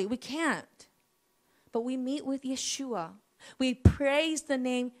directly. We can't. But we meet with Yeshua. We praise the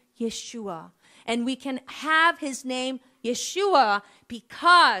name Yeshua. And we can have his name Yeshua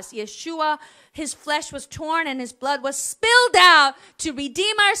because Yeshua, his flesh was torn and his blood was spilled out to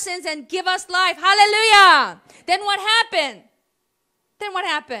redeem our sins and give us life. Hallelujah. Then what happened?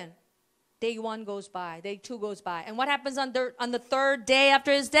 Day 1 goes by. Day 2 goes by. And what happens on the third day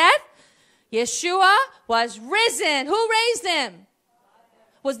after his death? Yeshua was risen. Who raised him?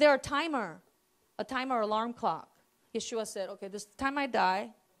 Was there a timer alarm clock? Yeshua said, okay, this time I die.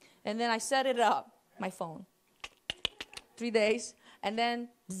 And then I set it up, my phone. 3 days. And then,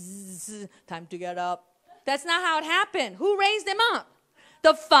 time to get up. That's not how it happened. Who raised him up?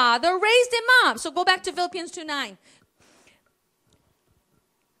 The Father raised him up. So go back to Philippians 2:9.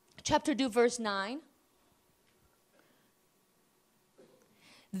 Chapter 2, verse 9.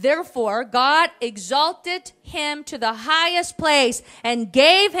 Therefore, God exalted him to the highest place and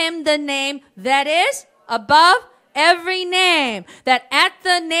gave him the name that is above every name, that at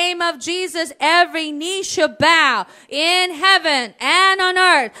the name of Jesus every knee should bow in heaven and on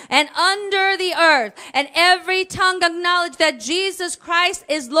earth and under the earth, and every tongue acknowledge that Jesus Christ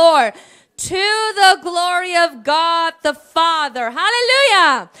is Lord, to the glory of God the Father.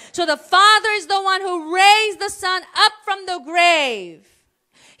 Hallelujah. So the Father is the one who raised the Son up from the grave.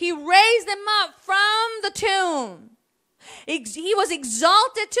 He raised him up from the tomb. He was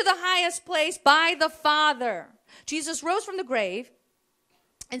exalted to the highest place by the Father. Jesus rose from the grave,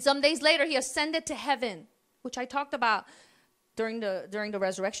 and some days later he ascended to heaven, which I talked about during the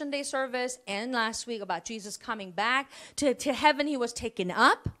Resurrection Day service and last week about Jesus coming back to heaven. He was taken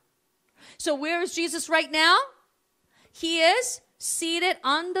up. So where is Jesus right now? He is seated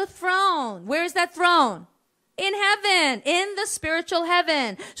on the throne. Where is that throne? In heaven, in the spiritual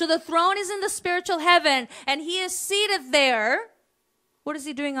heaven. So the throne is in the spiritual heaven, and he is seated there. What is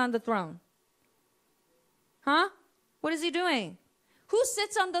he doing on the throne? Huh? What is he doing? Who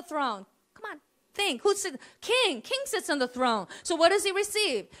sits on the throne? Come on, think. Who sits? King. King sits on the throne. So what does he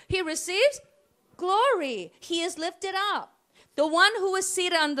receive? He receives glory. He is lifted up. The one who is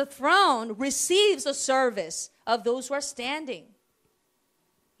seated on the throne receives the service of those who are standing.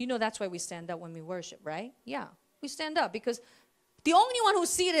 You know that's why we stand up when we worship, right? Yeah, we stand up because the only one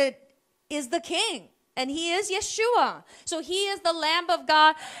who's seated is the King, and he is Yeshua. So he is the Lamb of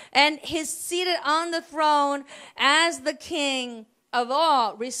God, and he's seated on the throne as the King of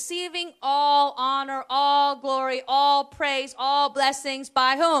all, receiving all honor, all glory, all praise, all blessings.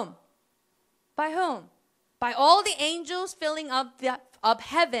 By whom? By whom? By all the angels filling up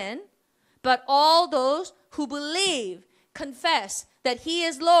heaven, but all those who believe, confess that he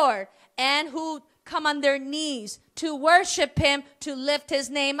is Lord, and who come on their knees to worship him, to lift his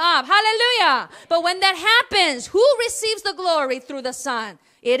name up. Hallelujah. But when that happens, who receives the glory through the Son?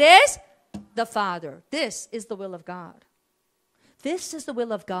 It is the Father. This is the will of God. This is the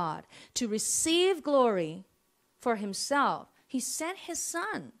will of God, to receive glory for himself. He sent his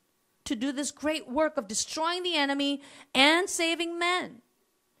Son to do this great work of destroying the enemy and saving men,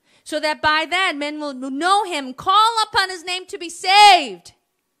 so that by that men will know him, call upon his name to be saved.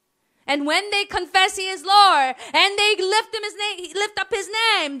 And when they confess he is Lord and they lift up his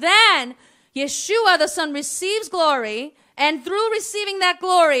name, then Yeshua the Son receives glory, and through receiving that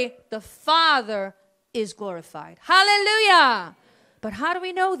glory, the Father is glorified. Hallelujah. But how do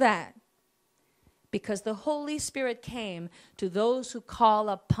we know that? Because the Holy Spirit came to those who call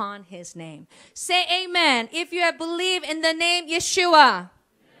upon his name. Say amen if you have believed in the name Yeshua.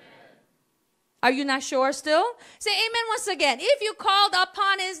 Are you not sure still? Say amen once again. If you called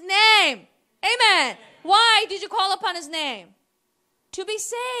upon his name. Amen. Why did you call upon his name? To be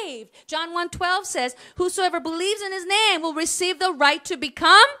saved. John 1:12 says, whosoever believes in his name will receive the right to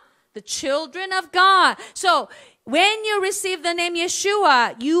become the children of God. So when you receive the name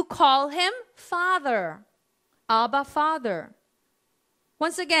Yeshua, you call him Father. Abba, Father.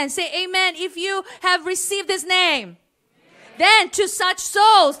 Once again, say amen if you have received his name. Then to such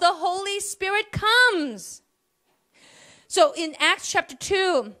souls, the Holy Spirit comes. So in Acts chapter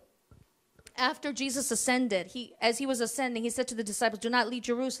 2, after Jesus ascended, as he was ascending, he said to the disciples, do not leave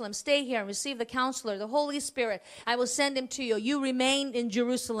Jerusalem. Stay here and receive the counselor, the Holy Spirit. I will send him to you. You remain in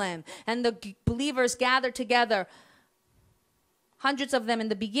Jerusalem. And the believers gathered together, hundreds of them in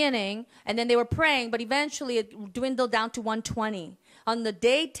the beginning, and then they were praying, but eventually it dwindled down to 120. On the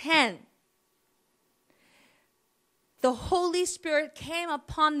day 10, the Holy Spirit came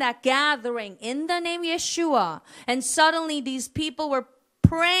upon that gathering in the name Yeshua, and suddenly these people were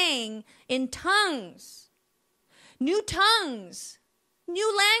praying in tongues, new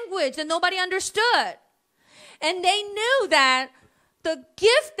language that nobody understood. And they knew that the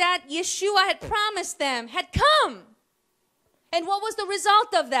gift that Yeshua had promised them had come. And what was the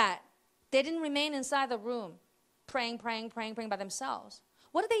result of that? They didn't remain inside the room praying by themselves.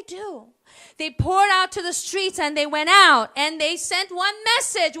 What did they do? They poured out to the streets, and they went out and they sent one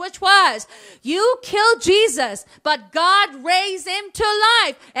message, which was, you killed Jesus, but God raised him to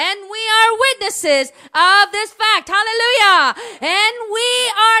life. And we are witnesses of this fact. Hallelujah. And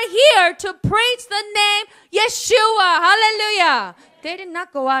we are here to preach the name Yeshua. Hallelujah. They did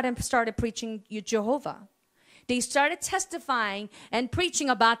not go out and started preaching Jehovah. They started testifying and preaching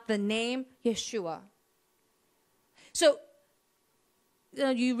about the name Yeshua. So,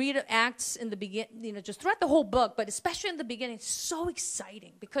 you read Acts in the beginning, just throughout the whole book, but especially in the beginning, it's so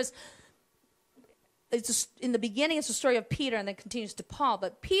exciting because in the beginning, it's the story of Peter, and then continues to Paul.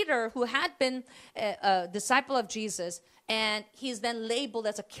 But Peter, who had been a disciple of Jesus, and he's then labeled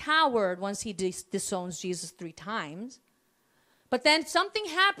as a coward once he disowns Jesus 3 times. But then something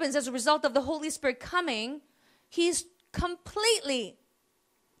happens as a result of the Holy Spirit coming. He's completely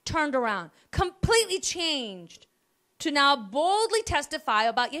turned around, completely changed, to now boldly testify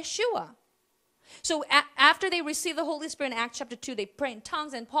about Yeshua. So after they receive the Holy Spirit in Acts chapter 2, they pray in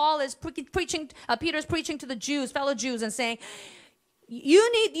tongues, and Paul is preaching, Peter's preaching to the Jews, fellow Jews, and saying,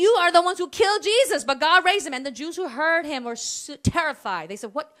 You are the ones who killed Jesus, but God raised him. And the Jews who heard him were terrified. They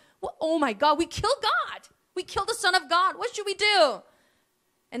said, what? Oh my God, we killed God. We killed the Son of God. What should we do?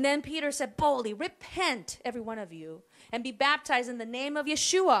 And then Peter said boldly, repent, every one of you, and be baptized in the name of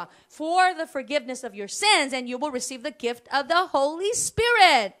Yeshua for the forgiveness of your sins, and you will receive the gift of the Holy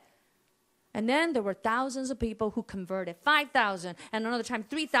Spirit. And then there were thousands of people who converted, 5,000, and another time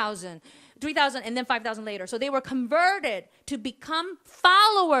 3,000, and then 5,000 later. So they were converted to become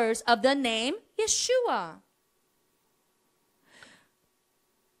followers of the name Yeshua.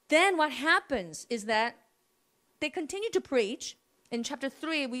 Then what happens is that they continue to preach. In chapter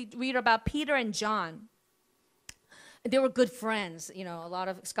 3, we read about Peter and John. They were good friends. You know, a lot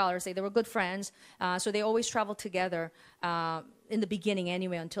of scholars say they were good friends. So they always traveled together in the beginning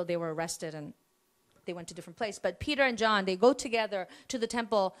anyway, until they were arrested and they went to different places. But Peter and John, they go together to the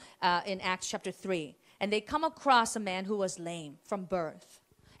temple in Acts chapter 3. And they come across a man who was lame from birth.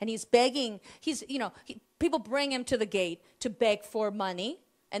 And he's begging. People bring him to the gate to beg for money.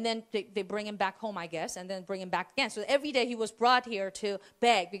 And then they bring him back home, I guess, and then bring him back again. So every day he was brought here to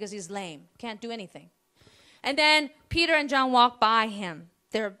beg because he's lame, can't do anything. And then Peter and John walk by him.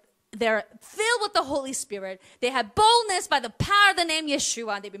 They're filled with the Holy Spirit. They have boldness by the power of the name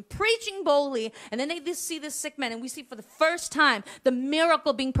Yeshua. They've been preaching boldly. And then they see this sick man, and we see for the first time the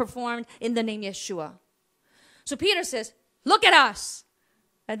miracle being performed in the name Yeshua. So Peter says, look at us.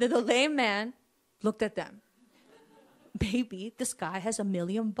 And then the lame man looked at them. Maybe this guy has $1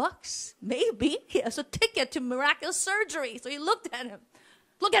 million. Maybe he has a ticket to miraculous surgery. So he looked at him.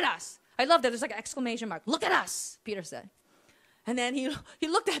 Look at us. I love that. There's like an exclamation mark. Look at us, Peter said. And then he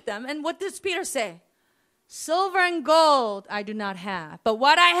looked at them. And what does Peter say? Silver and gold I do not have. But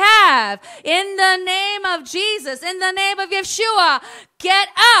what I have, in the name of Jesus, in the name of Yeshua, get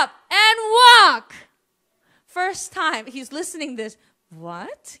up and walk. First time he's listening to this.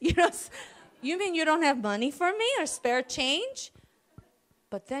 What? You mean you don't have money for me or spare change?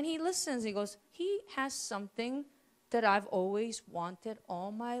 But then he listens. He goes, he has something that I've always wanted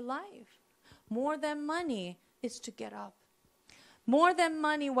all my life. More than money is to get up. More than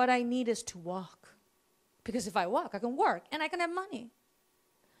money, what I need is to walk. Because if I walk, I can work and I can have money.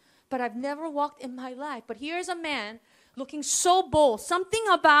 But I've never walked in my life. But here's a man looking so bold. Something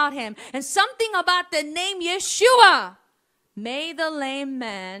about him and something about the name Yeshua. May the lame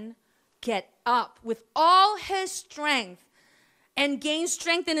man get up with all his strength and gain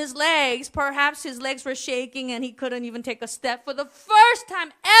strength in his legs. Perhaps his legs were shaking and he couldn't even take a step. For the first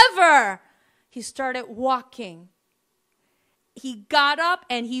time ever, he started walking. He got up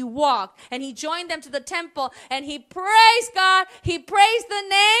and he walked and he joined them to the temple and he praised God. He praised the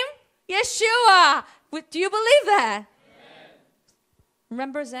name Yeshua. Do you believe that? Amen.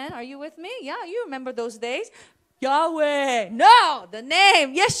 Remember Zen? Are you with me? Yeah, you remember those days. Yahweh. No, the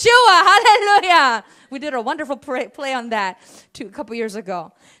name, Yeshua. Hallelujah. We did a wonderful play on that a couple years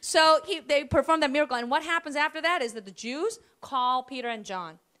ago. So they performed that miracle. And what happens after that is that the Jews call Peter and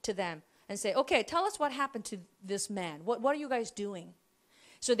John to them and say, okay, tell us what happened to this man. What are you guys doing?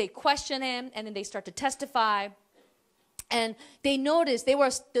 So they question him, and then they start to testify. And they noticed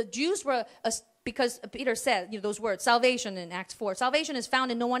the Jews were because Peter said, those words, salvation in Acts 4. Salvation is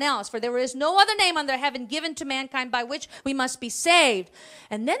found in no one else, for there is no other name under heaven given to mankind by which we must be saved.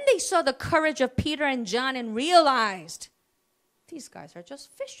 And then they saw the courage of Peter and John and realized, these guys are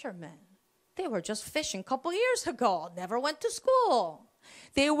just fishermen. They were just fishing a couple years ago, never went to school.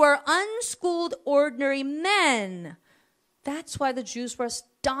 They were unschooled, ordinary men. That's why the Jews were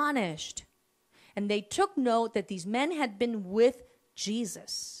astonished. And they took note that these men had been with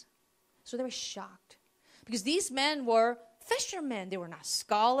Jesus. So they were shocked because these men were fishermen. They were not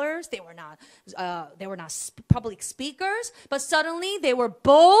scholars. They were not public speakers. But suddenly they were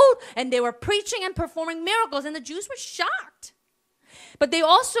bold and they were preaching and performing miracles. And the Jews were shocked. But they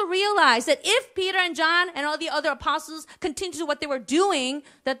also realized that if Peter and John and all the other apostles continue to do what they were doing,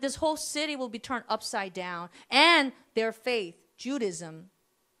 that this whole city will be turned upside down. And their faith, Judaism,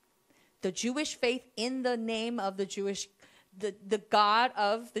 the Jewish faith in the name of the God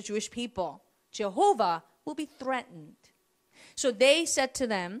of the Jewish people, Jehovah, will be threatened. So they said to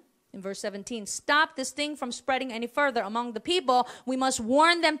them, in verse 17, stop this thing from spreading any further among the people. We must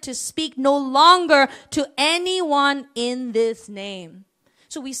warn them to speak no longer to anyone in this name.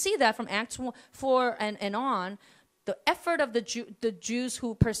 So we see that from Acts 4 and on, the effort of the Jews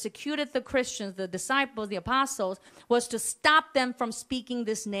who persecuted the Christians, the disciples, the apostles, was to stop them from speaking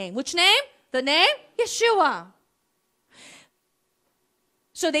this name. Which name? The name? Yeshua.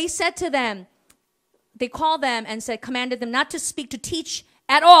 So they said to them, they called them and commanded them not to speak, to teach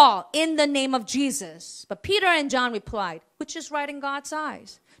at all in the name of Jesus. But Peter and John replied, which is right in God's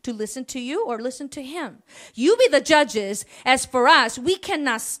eyes, to listen to you or listen to him? You be the judges. As for us, we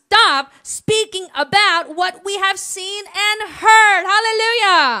cannot stop speaking about what we have seen and heard.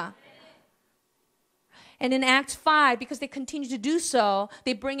 Hallelujah. And in Acts 5, because they continue to do so,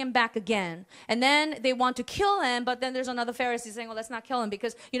 they bring him back again. And then they want to kill him, but then there's another Pharisee saying, well, let's not kill him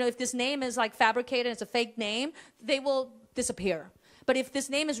because, if this name is like fabricated, it's a fake name, they will disappear. But if this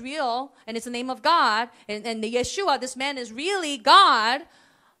name is real and it's the name of God and the Yeshua, this man is really God,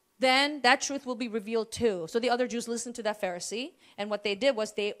 then that truth will be revealed too. So the other Jews listened to that Pharisee, and what they did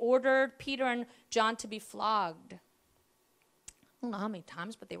was they ordered Peter and John to be flogged. I don't know how many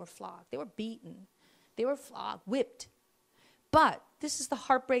times, but they were flogged. They were beaten. They were flogged, whipped. But this is the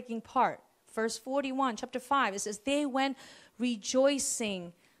heartbreaking part. Verse 41, chapter 5, it says, they went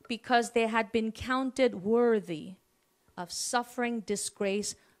rejoicing because they had been counted worthy of suffering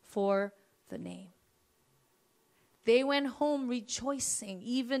disgrace for the name. They went home rejoicing,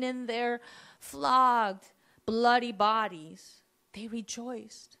 even in their flogged, bloody bodies. They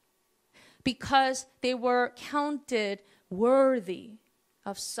rejoiced because they were counted worthy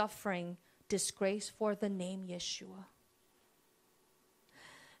of suffering disgrace for the name Yeshua.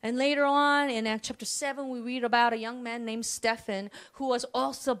 And later on in Acts chapter 7, we read about a young man named Stephen who was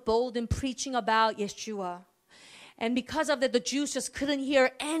also bold in preaching about Yeshua. And because of that, the Jews just couldn't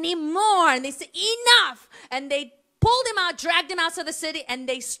hear anymore. And they said, enough! And they pulled him out, dragged him outside the city, and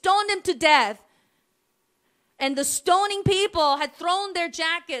they stoned him to death. And the stoning people had thrown their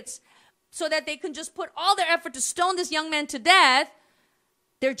jackets so that they could just put all their effort to stone this young man to death.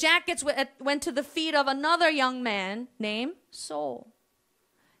 Their jackets went to the feet of another young man named Saul.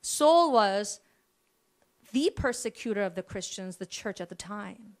 Saul was the persecutor of the Christians, the church at the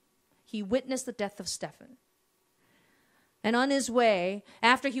time. He witnessed the death of Stephen. And on his way,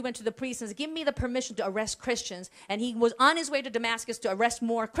 after he went to the priest and said, give me the permission to arrest Christians, and he was on his way to Damascus to arrest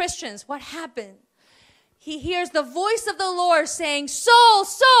more Christians, what happened? He hears the voice of the Lord saying, Saul,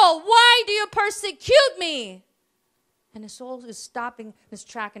 Saul, why do you persecute me? And his soul is stopping in his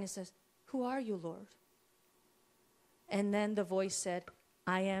track, and he says, who are you, Lord? And then the voice said,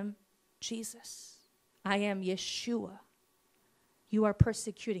 I am Jesus. I am Yeshua. You are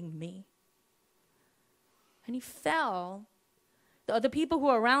persecuting me. And he fell. The other people who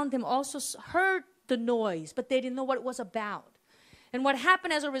were around him also heard the noise, but they didn't know what it was about. And what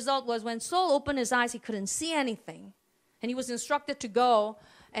happened as a result was when Saul opened his eyes, he couldn't see anything. And he was instructed to go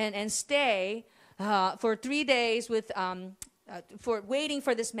and stay for 3 days for waiting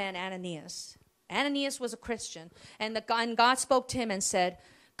for this man, Ananias. Ananias was a Christian. And God spoke to him and said,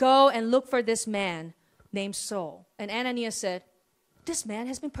 go and look for this man named Saul. And Ananias said, this man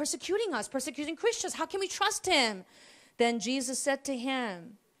has been persecuting us, persecuting Christians. How can we trust him? Then Jesus said to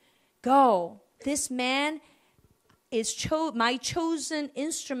him, go. This man is my chosen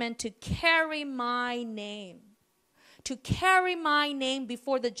instrument to carry my name. To carry my name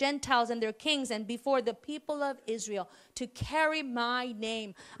before the Gentiles and their kings and before the people of Israel. To carry my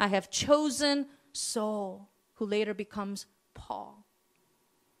name. I have chosen Saul, who later becomes Paul.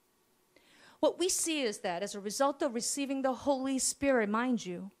 What we see is that as a result of receiving the Holy Spirit, mind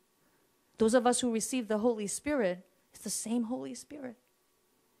you, those of us who receive the Holy Spirit, it's the same Holy Spirit.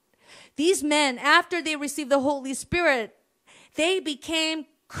 These men, after they received the Holy Spirit, they became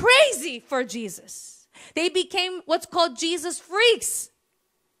crazy for Jesus. They became what's called Jesus freaks.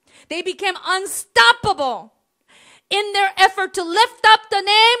 They became unstoppable in their effort to lift up the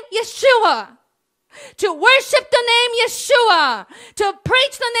name Yeshua, to worship the name Yeshua, to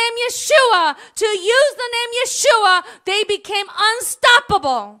preach the name Yeshua, to use the name Yeshua. They became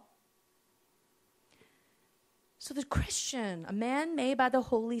unstoppable. So the Christian, a man made by the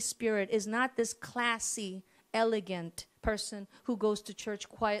Holy Spirit, is not this classy, elegant person who goes to church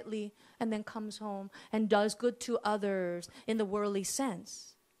quietly and then comes home and does good to others in the worldly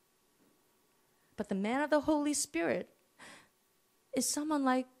sense. But the man of the Holy Spirit is someone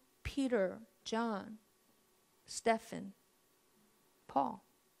like Peter, John, Stephen, Paul.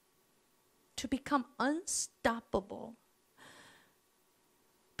 To become unstoppable,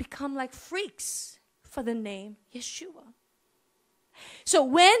 become like freaks for the name Yeshua. So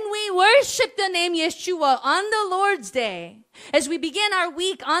when we worship the name Yeshua on the Lord's Day, as we begin our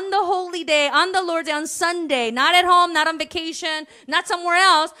week on the holy day, on the Lord's Day, on Sunday, not at home, not on vacation, not somewhere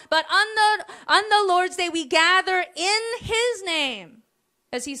else, but on the Lord's Day, we gather in His name.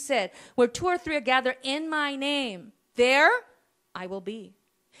 As He said, where 2 or 3 are gathered in my name, there I will be.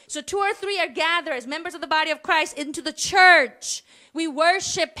 So 2 or 3 are gathered as members of the body of Christ into the church. We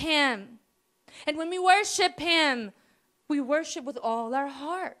worship Him. And when we worship Him, We worship with all our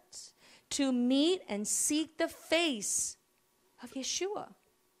hearts to meet and seek the face of Yeshua.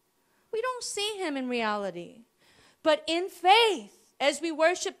 We don't see him in reality, but in faith, as we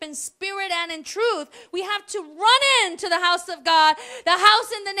worship in spirit and in truth, we have to run into the house of God, the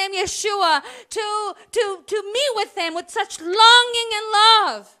house in the name Yeshua, to meet with him with such longing and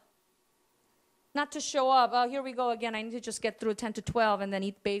love. Not to show up. Oh, here we go again. I need to just get through 10 to 12 and then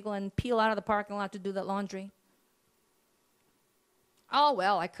eat bagel and peel out of the parking lot to do that laundry. Oh,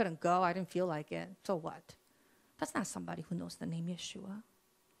 well, I couldn't go. I didn't feel like it. So what? That's not somebody who knows the name Yeshua.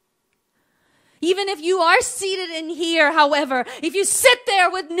 Even if you are seated in here, however, if you sit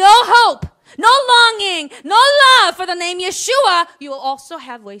there with no hope, no longing, no love for the name Yeshua, you will also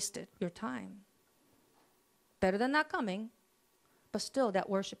have wasted your time. Better than not coming, but still that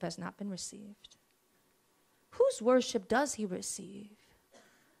worship has not been received. Whose worship does he receive?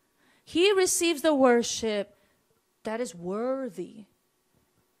 He receives the worship that is worthy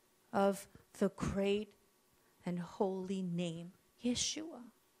of the great and holy name, Yeshua.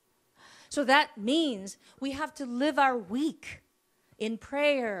 So that means we have to live our week in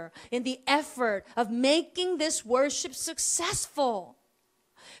prayer, in the effort of making this worship successful.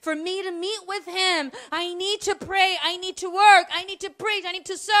 For me to meet with him, I need to pray, I need to work, I need to preach, I need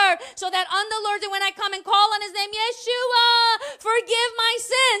to serve, so that on the Lord, when I come and call on his name, Yeshua, forgive my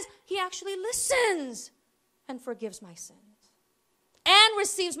sins, he actually listens and forgives my sins. And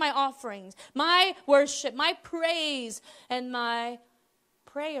receives my offerings, my worship, my praise, and my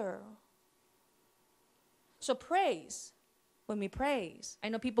prayer. So praise, when we praise. I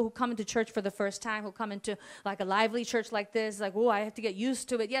know people who come into church for the first time, who come into like a lively church like this, like, oh, I have to get used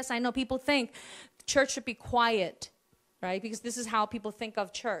to it. Yes, I know people think church should be quiet, right? Because this is how people think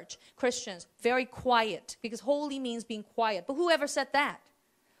of church. Christians, very quiet, because holy means being quiet. But whoever said that?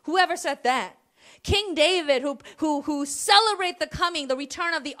 Whoever said that? King David, who celebrate the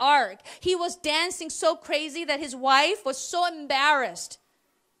return of the ark, he was dancing so crazy that his wife was so embarrassed.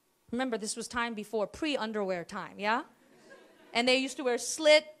 Remember, this was time before pre-underwear time, yeah? And they used to wear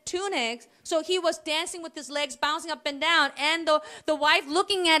slit tunics. So he was dancing with his legs bouncing up and down. And the wife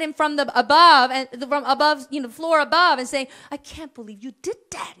looking at him from the floor above and saying, I can't believe you did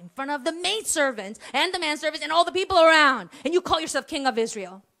that in front of the maidservants and the manservants and all the people around. And you call yourself king of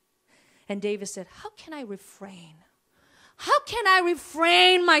Israel. And David said, how can I refrain? How can I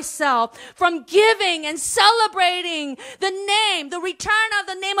refrain myself from giving and celebrating the return of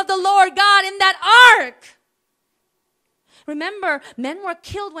the name of the Lord God in that ark? Remember, men were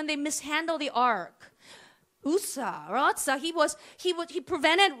killed when they mishandled the ark. Uzzah, he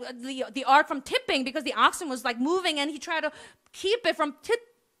prevented the ark from tipping because the oxen was like moving, and he tried to keep it from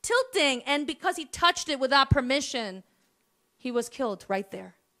tilting. And because he touched it without permission, he was killed right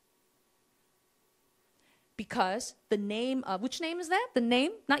there. Because the name of, which name is that? The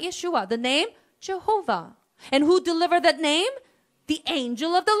name, not Yeshua, the name Jehovah. And who delivered that name? The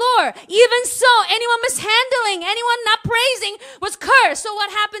angel of the Lord. Even so, anyone mishandling, anyone not praising was cursed. So what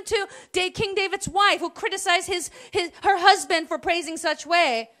happened to King David's wife, who criticized her husband for praising such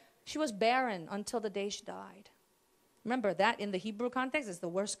way? She was barren until the day she died. Remember, that in the Hebrew context is the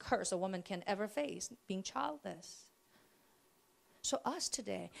worst curse a woman can ever face, being childless. So us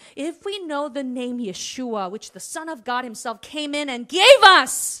today, if we know the name Yeshua, which the Son of God himself came in and gave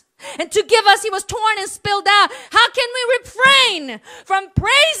us, and to give us, he was torn and spilled out, how can we refrain from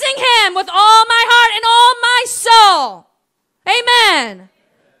praising him with all my heart and all my soul? Amen.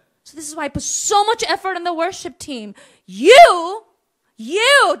 So this is why I put so much effort in the worship team. You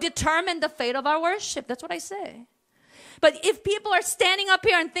determine the fate of our worship. That's what I say. But if people are standing up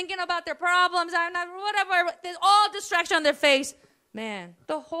here and thinking about their problems, whatever, there's all distraction on their face, man,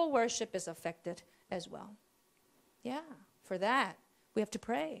 the whole worship is affected as well. Yeah, for that, we have to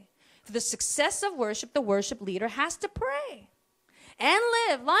pray. For the success of worship, the worship leader has to pray and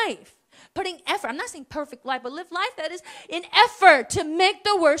live life, putting effort. I'm not saying perfect life, but live life that is in effort to make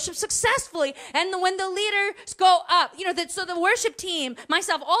the worship successfully. And when the leaders go up, so the worship team,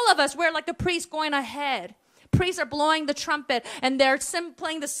 myself, all of us, we're like the priest going ahead. Priests are blowing the trumpet, and they're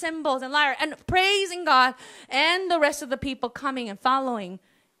playing the cymbals and lyre and praising God, and the rest of the people coming and following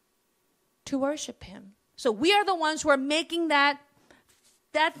to worship him. So we are the ones who are making that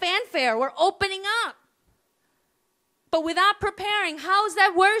fanfare. We're opening up. But without preparing, how is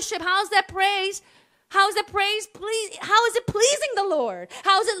that worship? How is that praise? How is that praise? How is it pleasing the Lord?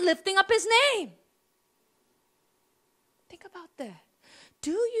 How is it lifting up his name? Think about that.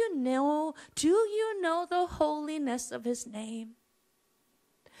 Do you know the holiness of his name?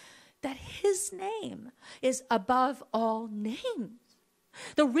 That his name is above all names.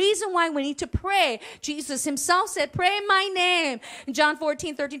 The reason why we need to pray, Jesus himself said, pray in my name. In John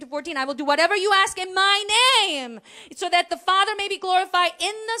 14:13-14, I will do whatever you ask in my name, so that the Father may be glorified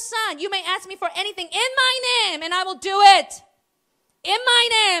in the Son. You may ask me for anything in my name, and I will do it. In my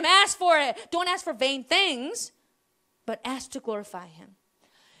name, ask for it. Don't ask for vain things, but ask to glorify him.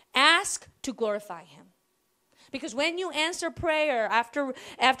 Ask to glorify him. Because when you answer prayer after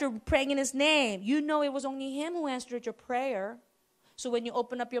praying in his name, you know it was only him who answered your prayer. So when you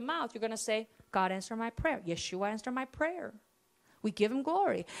open up your mouth, you're going to say, God answered my prayer. Yeshua answered my prayer. We give him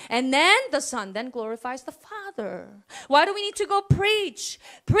glory. And then the Son then glorifies the Father. Why do we need to go preach?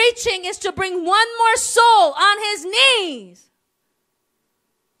 Preaching is to bring one more soul on his knees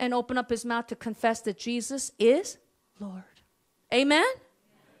and open up his mouth to confess that Jesus is Lord. Amen?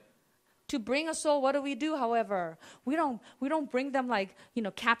 To bring a soul, what do? However, we don't bring them like,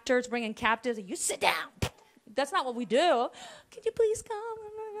 captors, bringing captives. You sit down. That's not what we do. Can you please come?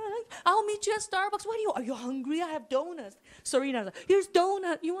 I'll meet you at Starbucks. Are you hungry? I have donuts. Serena's like, here's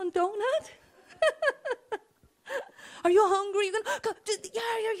donut. You want donut? Are you hungry? You gonna come? Yeah,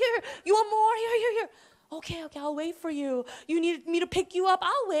 here. You want more? Here. Okay, I'll wait for you. You need me to pick you up?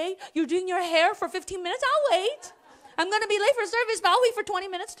 I'll wait. You're doing your hair for 15 minutes? I'll wait. I'm going to be late for service, but I'll wait for 20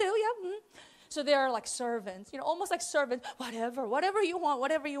 minutes too. Yeah. Mm. So they are like servants, almost like servants. Whatever you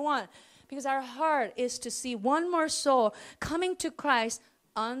want. Because our heart is to see one more soul coming to Christ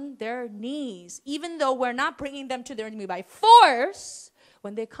on their knees. Even though we're not bringing them to their knees by force,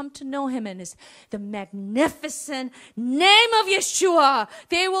 when they come to know him and the magnificent name of Yeshua,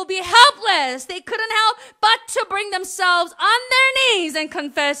 they will be helpless. They couldn't help but to bring themselves on their knees and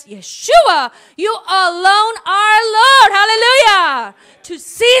confess, Yeshua, you alone are Lord. Hallelujah. To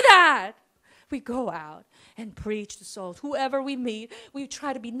see that, we go out and preach to souls. Whoever we meet, we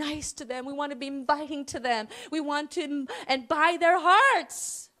try to be nice to them. We want to be inviting to them. We want to and buy their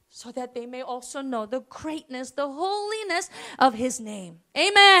hearts, so that they may also know the greatness, the holiness of his name.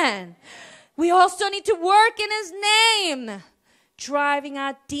 Amen. We also need to work in his name, driving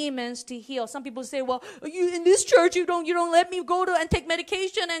out demons to heal. Some people say, well, you in this church, you don't let me go to and take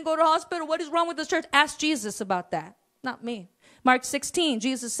medication and go to hospital. What is wrong with this church? Ask Jesus about that, not me. Mark 16,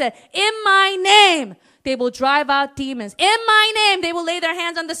 Jesus said, in my name, they will drive out demons. In my name, they will lay their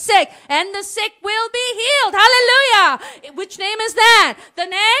hands on the sick, and the sick will be healed. Hallelujah. Which name is that? The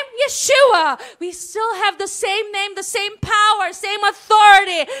name? Yeshua. We still have the same name, the same power, same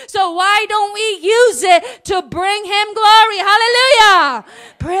authority. So why don't we use it to bring him glory? Hallelujah.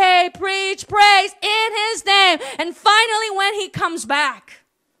 Pray, preach, praise in his name. And finally, when he comes back,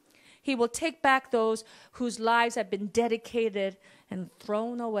 he will take back those whose lives have been dedicated and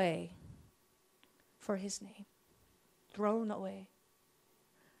thrown away for his name. Thrown away.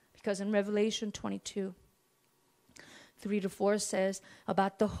 Because in Revelation 22, 3-4 says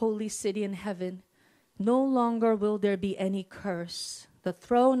about the holy city in heaven, no longer will there be any curse. The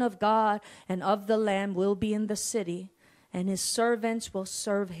throne of God and of the Lamb will be in the city, and his servants will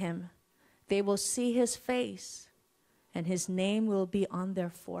serve him. They will see his face, and his name will be on their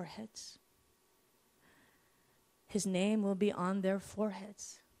foreheads. His name will be on their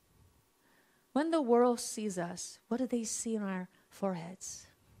foreheads. When the world sees us, what do they see on our foreheads?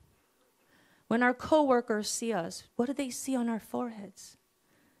 When our coworkers see us, what do they see on our foreheads?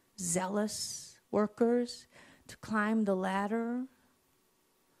 Zealous workers to climb the ladder,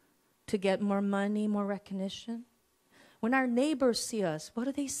 to get more money, more recognition. When our neighbors see us, what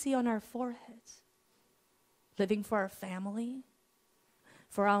do they see on our foreheads? Living for our family,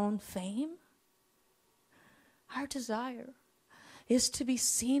 for our own fame? Our desire is to be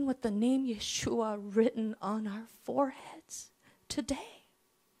seen with the name Yeshua written on our foreheads today.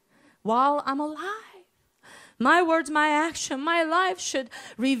 While I'm alive, my words, my action, my life should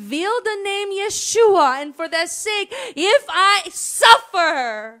reveal the name Yeshua. And for that sake, if I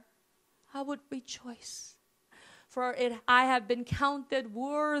suffer, I would rejoice. For I have been counted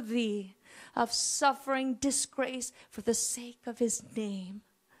worthy of suffering disgrace for the sake of his name.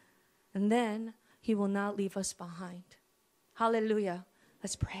 And then he will not leave us behind. Hallelujah.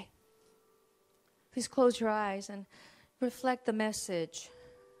 Let's pray. Please close your eyes and reflect the message.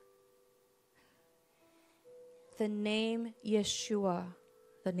 The name Yeshua,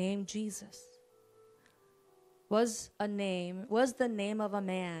 the name Jesus, was the name of a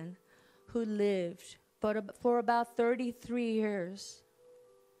man who lived for about 33 years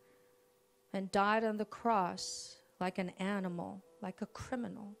and died on the cross like an animal, like a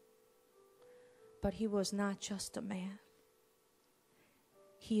criminal. But he was not just a man.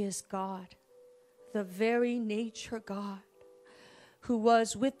 He is God, the very nature God, who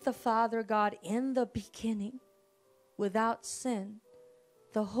was with the Father God in the beginning, without sin,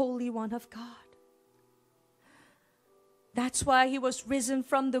 the Holy One of God. That's why he was risen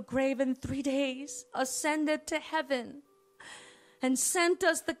from the grave in 3 days, ascended to heaven, and sent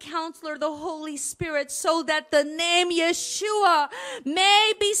us the Counselor, the Holy Spirit, so that the name Yeshua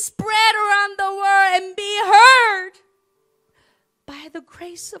may be spread around the world and be heard. By the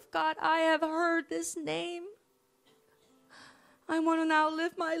grace of God, I have heard this name. I want to now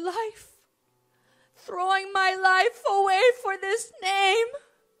live my life, throwing my life away for this name,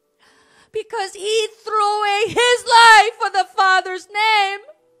 because he threw away his life for the Father's name.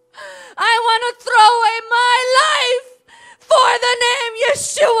 I want to throw away my life for the name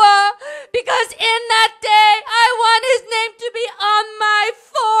Yeshua, because in that day I want his name to be on my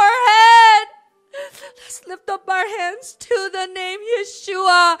forehead. Let's lift up our hands to the name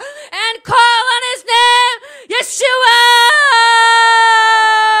Yeshua and call on his name, Yeshua!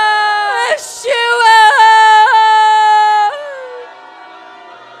 Yeshua!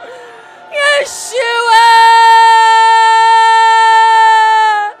 Yeshua!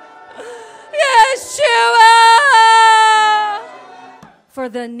 Yeshua! For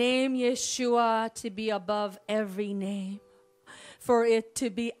the name Yeshua to be above every name, for it to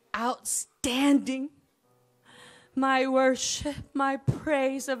be outstanding. My worship, my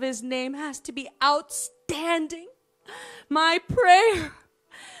praise of his name has to be outstanding. My prayer,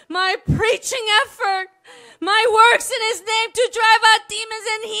 my preaching effort, my works in his name to drive out demons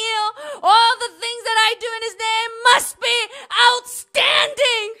and heal, all the things that I do in his name must be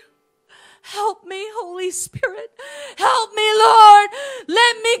outstanding. Help me, Holy Spirit. Help me, Lord.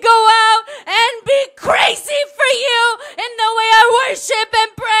 Let me go out and be crazy for you in the way I worship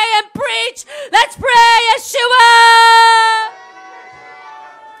and pray and preach. Let's pray, Yeshua.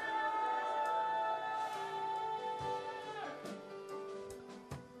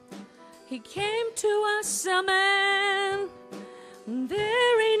 He came to us, a man,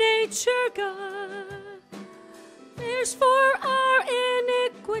 very nature God. There's for our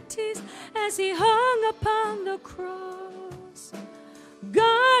iniquities as he hung upon the cross.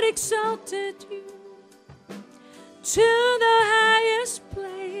 God exalted you to the highest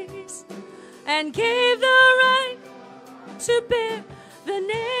place and gave the right to bear the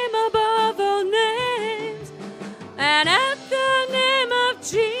name above all names. And at the name of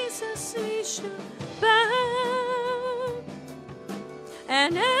Jesus we shall bow,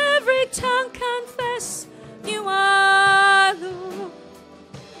 and every tongue confess you are Lord.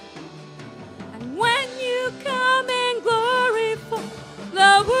 And when you come in glory for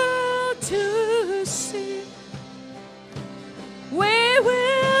the world to see, we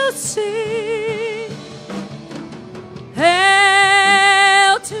will sing,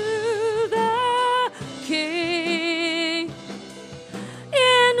 hail to the King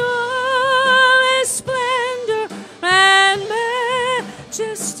in all his splendor and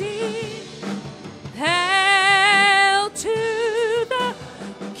majesty. Hail to the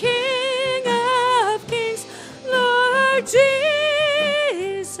King of Kings, Lord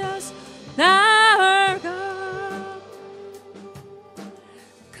Jesus, our God.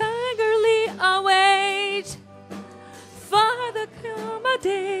 Eagerly await for the come a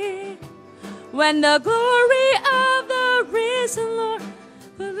day when the glory of the risen Lord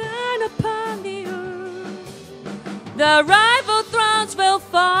will reign upon the earth. The rival thrones will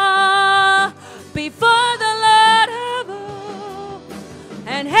fall before the Lord of all,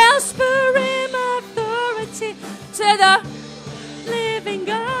 and hail supreme authority to the living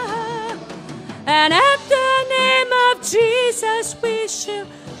God. And at the name of Jesus we shall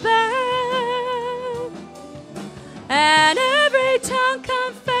bow, and every tongue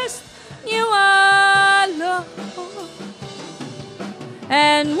confess you are Lord.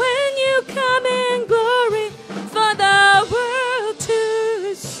 And when you come in glory for the world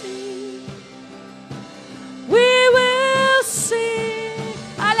to see, we will sing,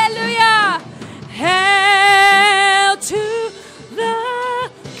 hallelujah, hail to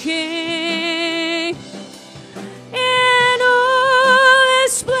the King in all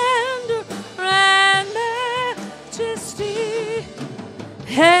his splendor and majesty.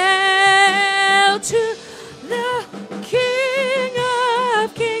 Hail to the King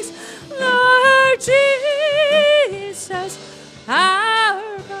of Kings, Lord Jesus,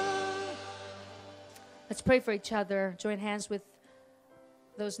 our God. Let's pray for each other. Join hands with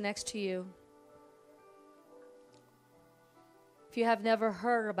those next to you. If you have never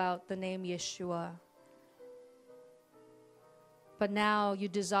heard about the name Yeshua, but now you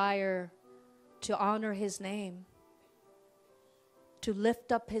desire to honor his name, to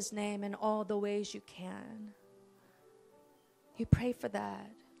lift up his name in all the ways you can, you pray for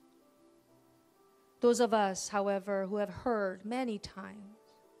that. Those of us, however, who have heard many times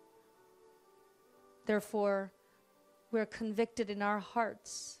Therefore, we're convicted in our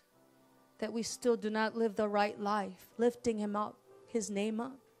hearts that we still do not live the right life, lifting him up, his name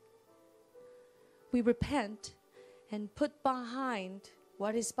up. We repent and put behind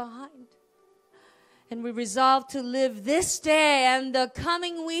what is behind. And we resolve to live this day and the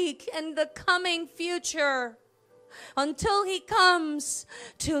coming week and the coming future until he comes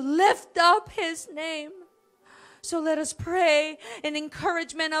to lift up his name. So let us pray in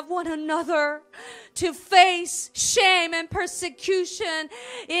encouragement of one another to face shame and persecution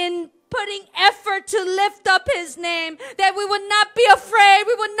in putting effort to lift up his name, that we would not be afraid,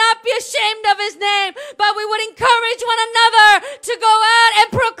 we would not be ashamed of his name, but we would encourage one another to go out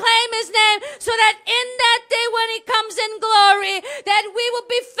and proclaim his name, so that in that day when he comes in glory, that we will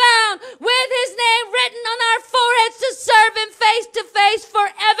be found with his name written on our foreheads to serve him face to face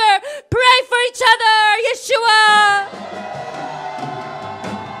forever. Pray for each other, Yeshua.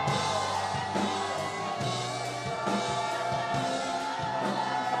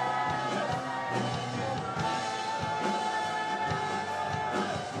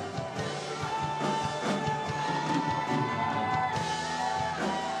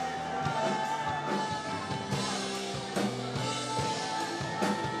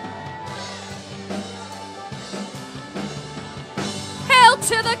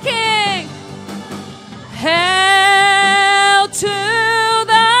 To the King, hail to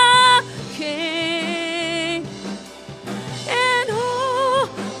the King, in all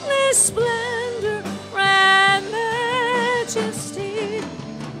his splendor and majesty.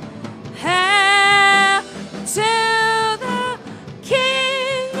 Hail to the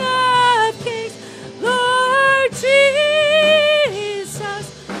King of Kings, Lord Jesus,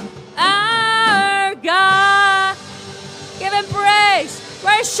 our God. Give him praise.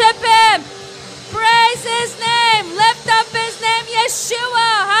 Worship him. Praise his name. Lift up his name,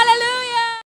 Yeshua.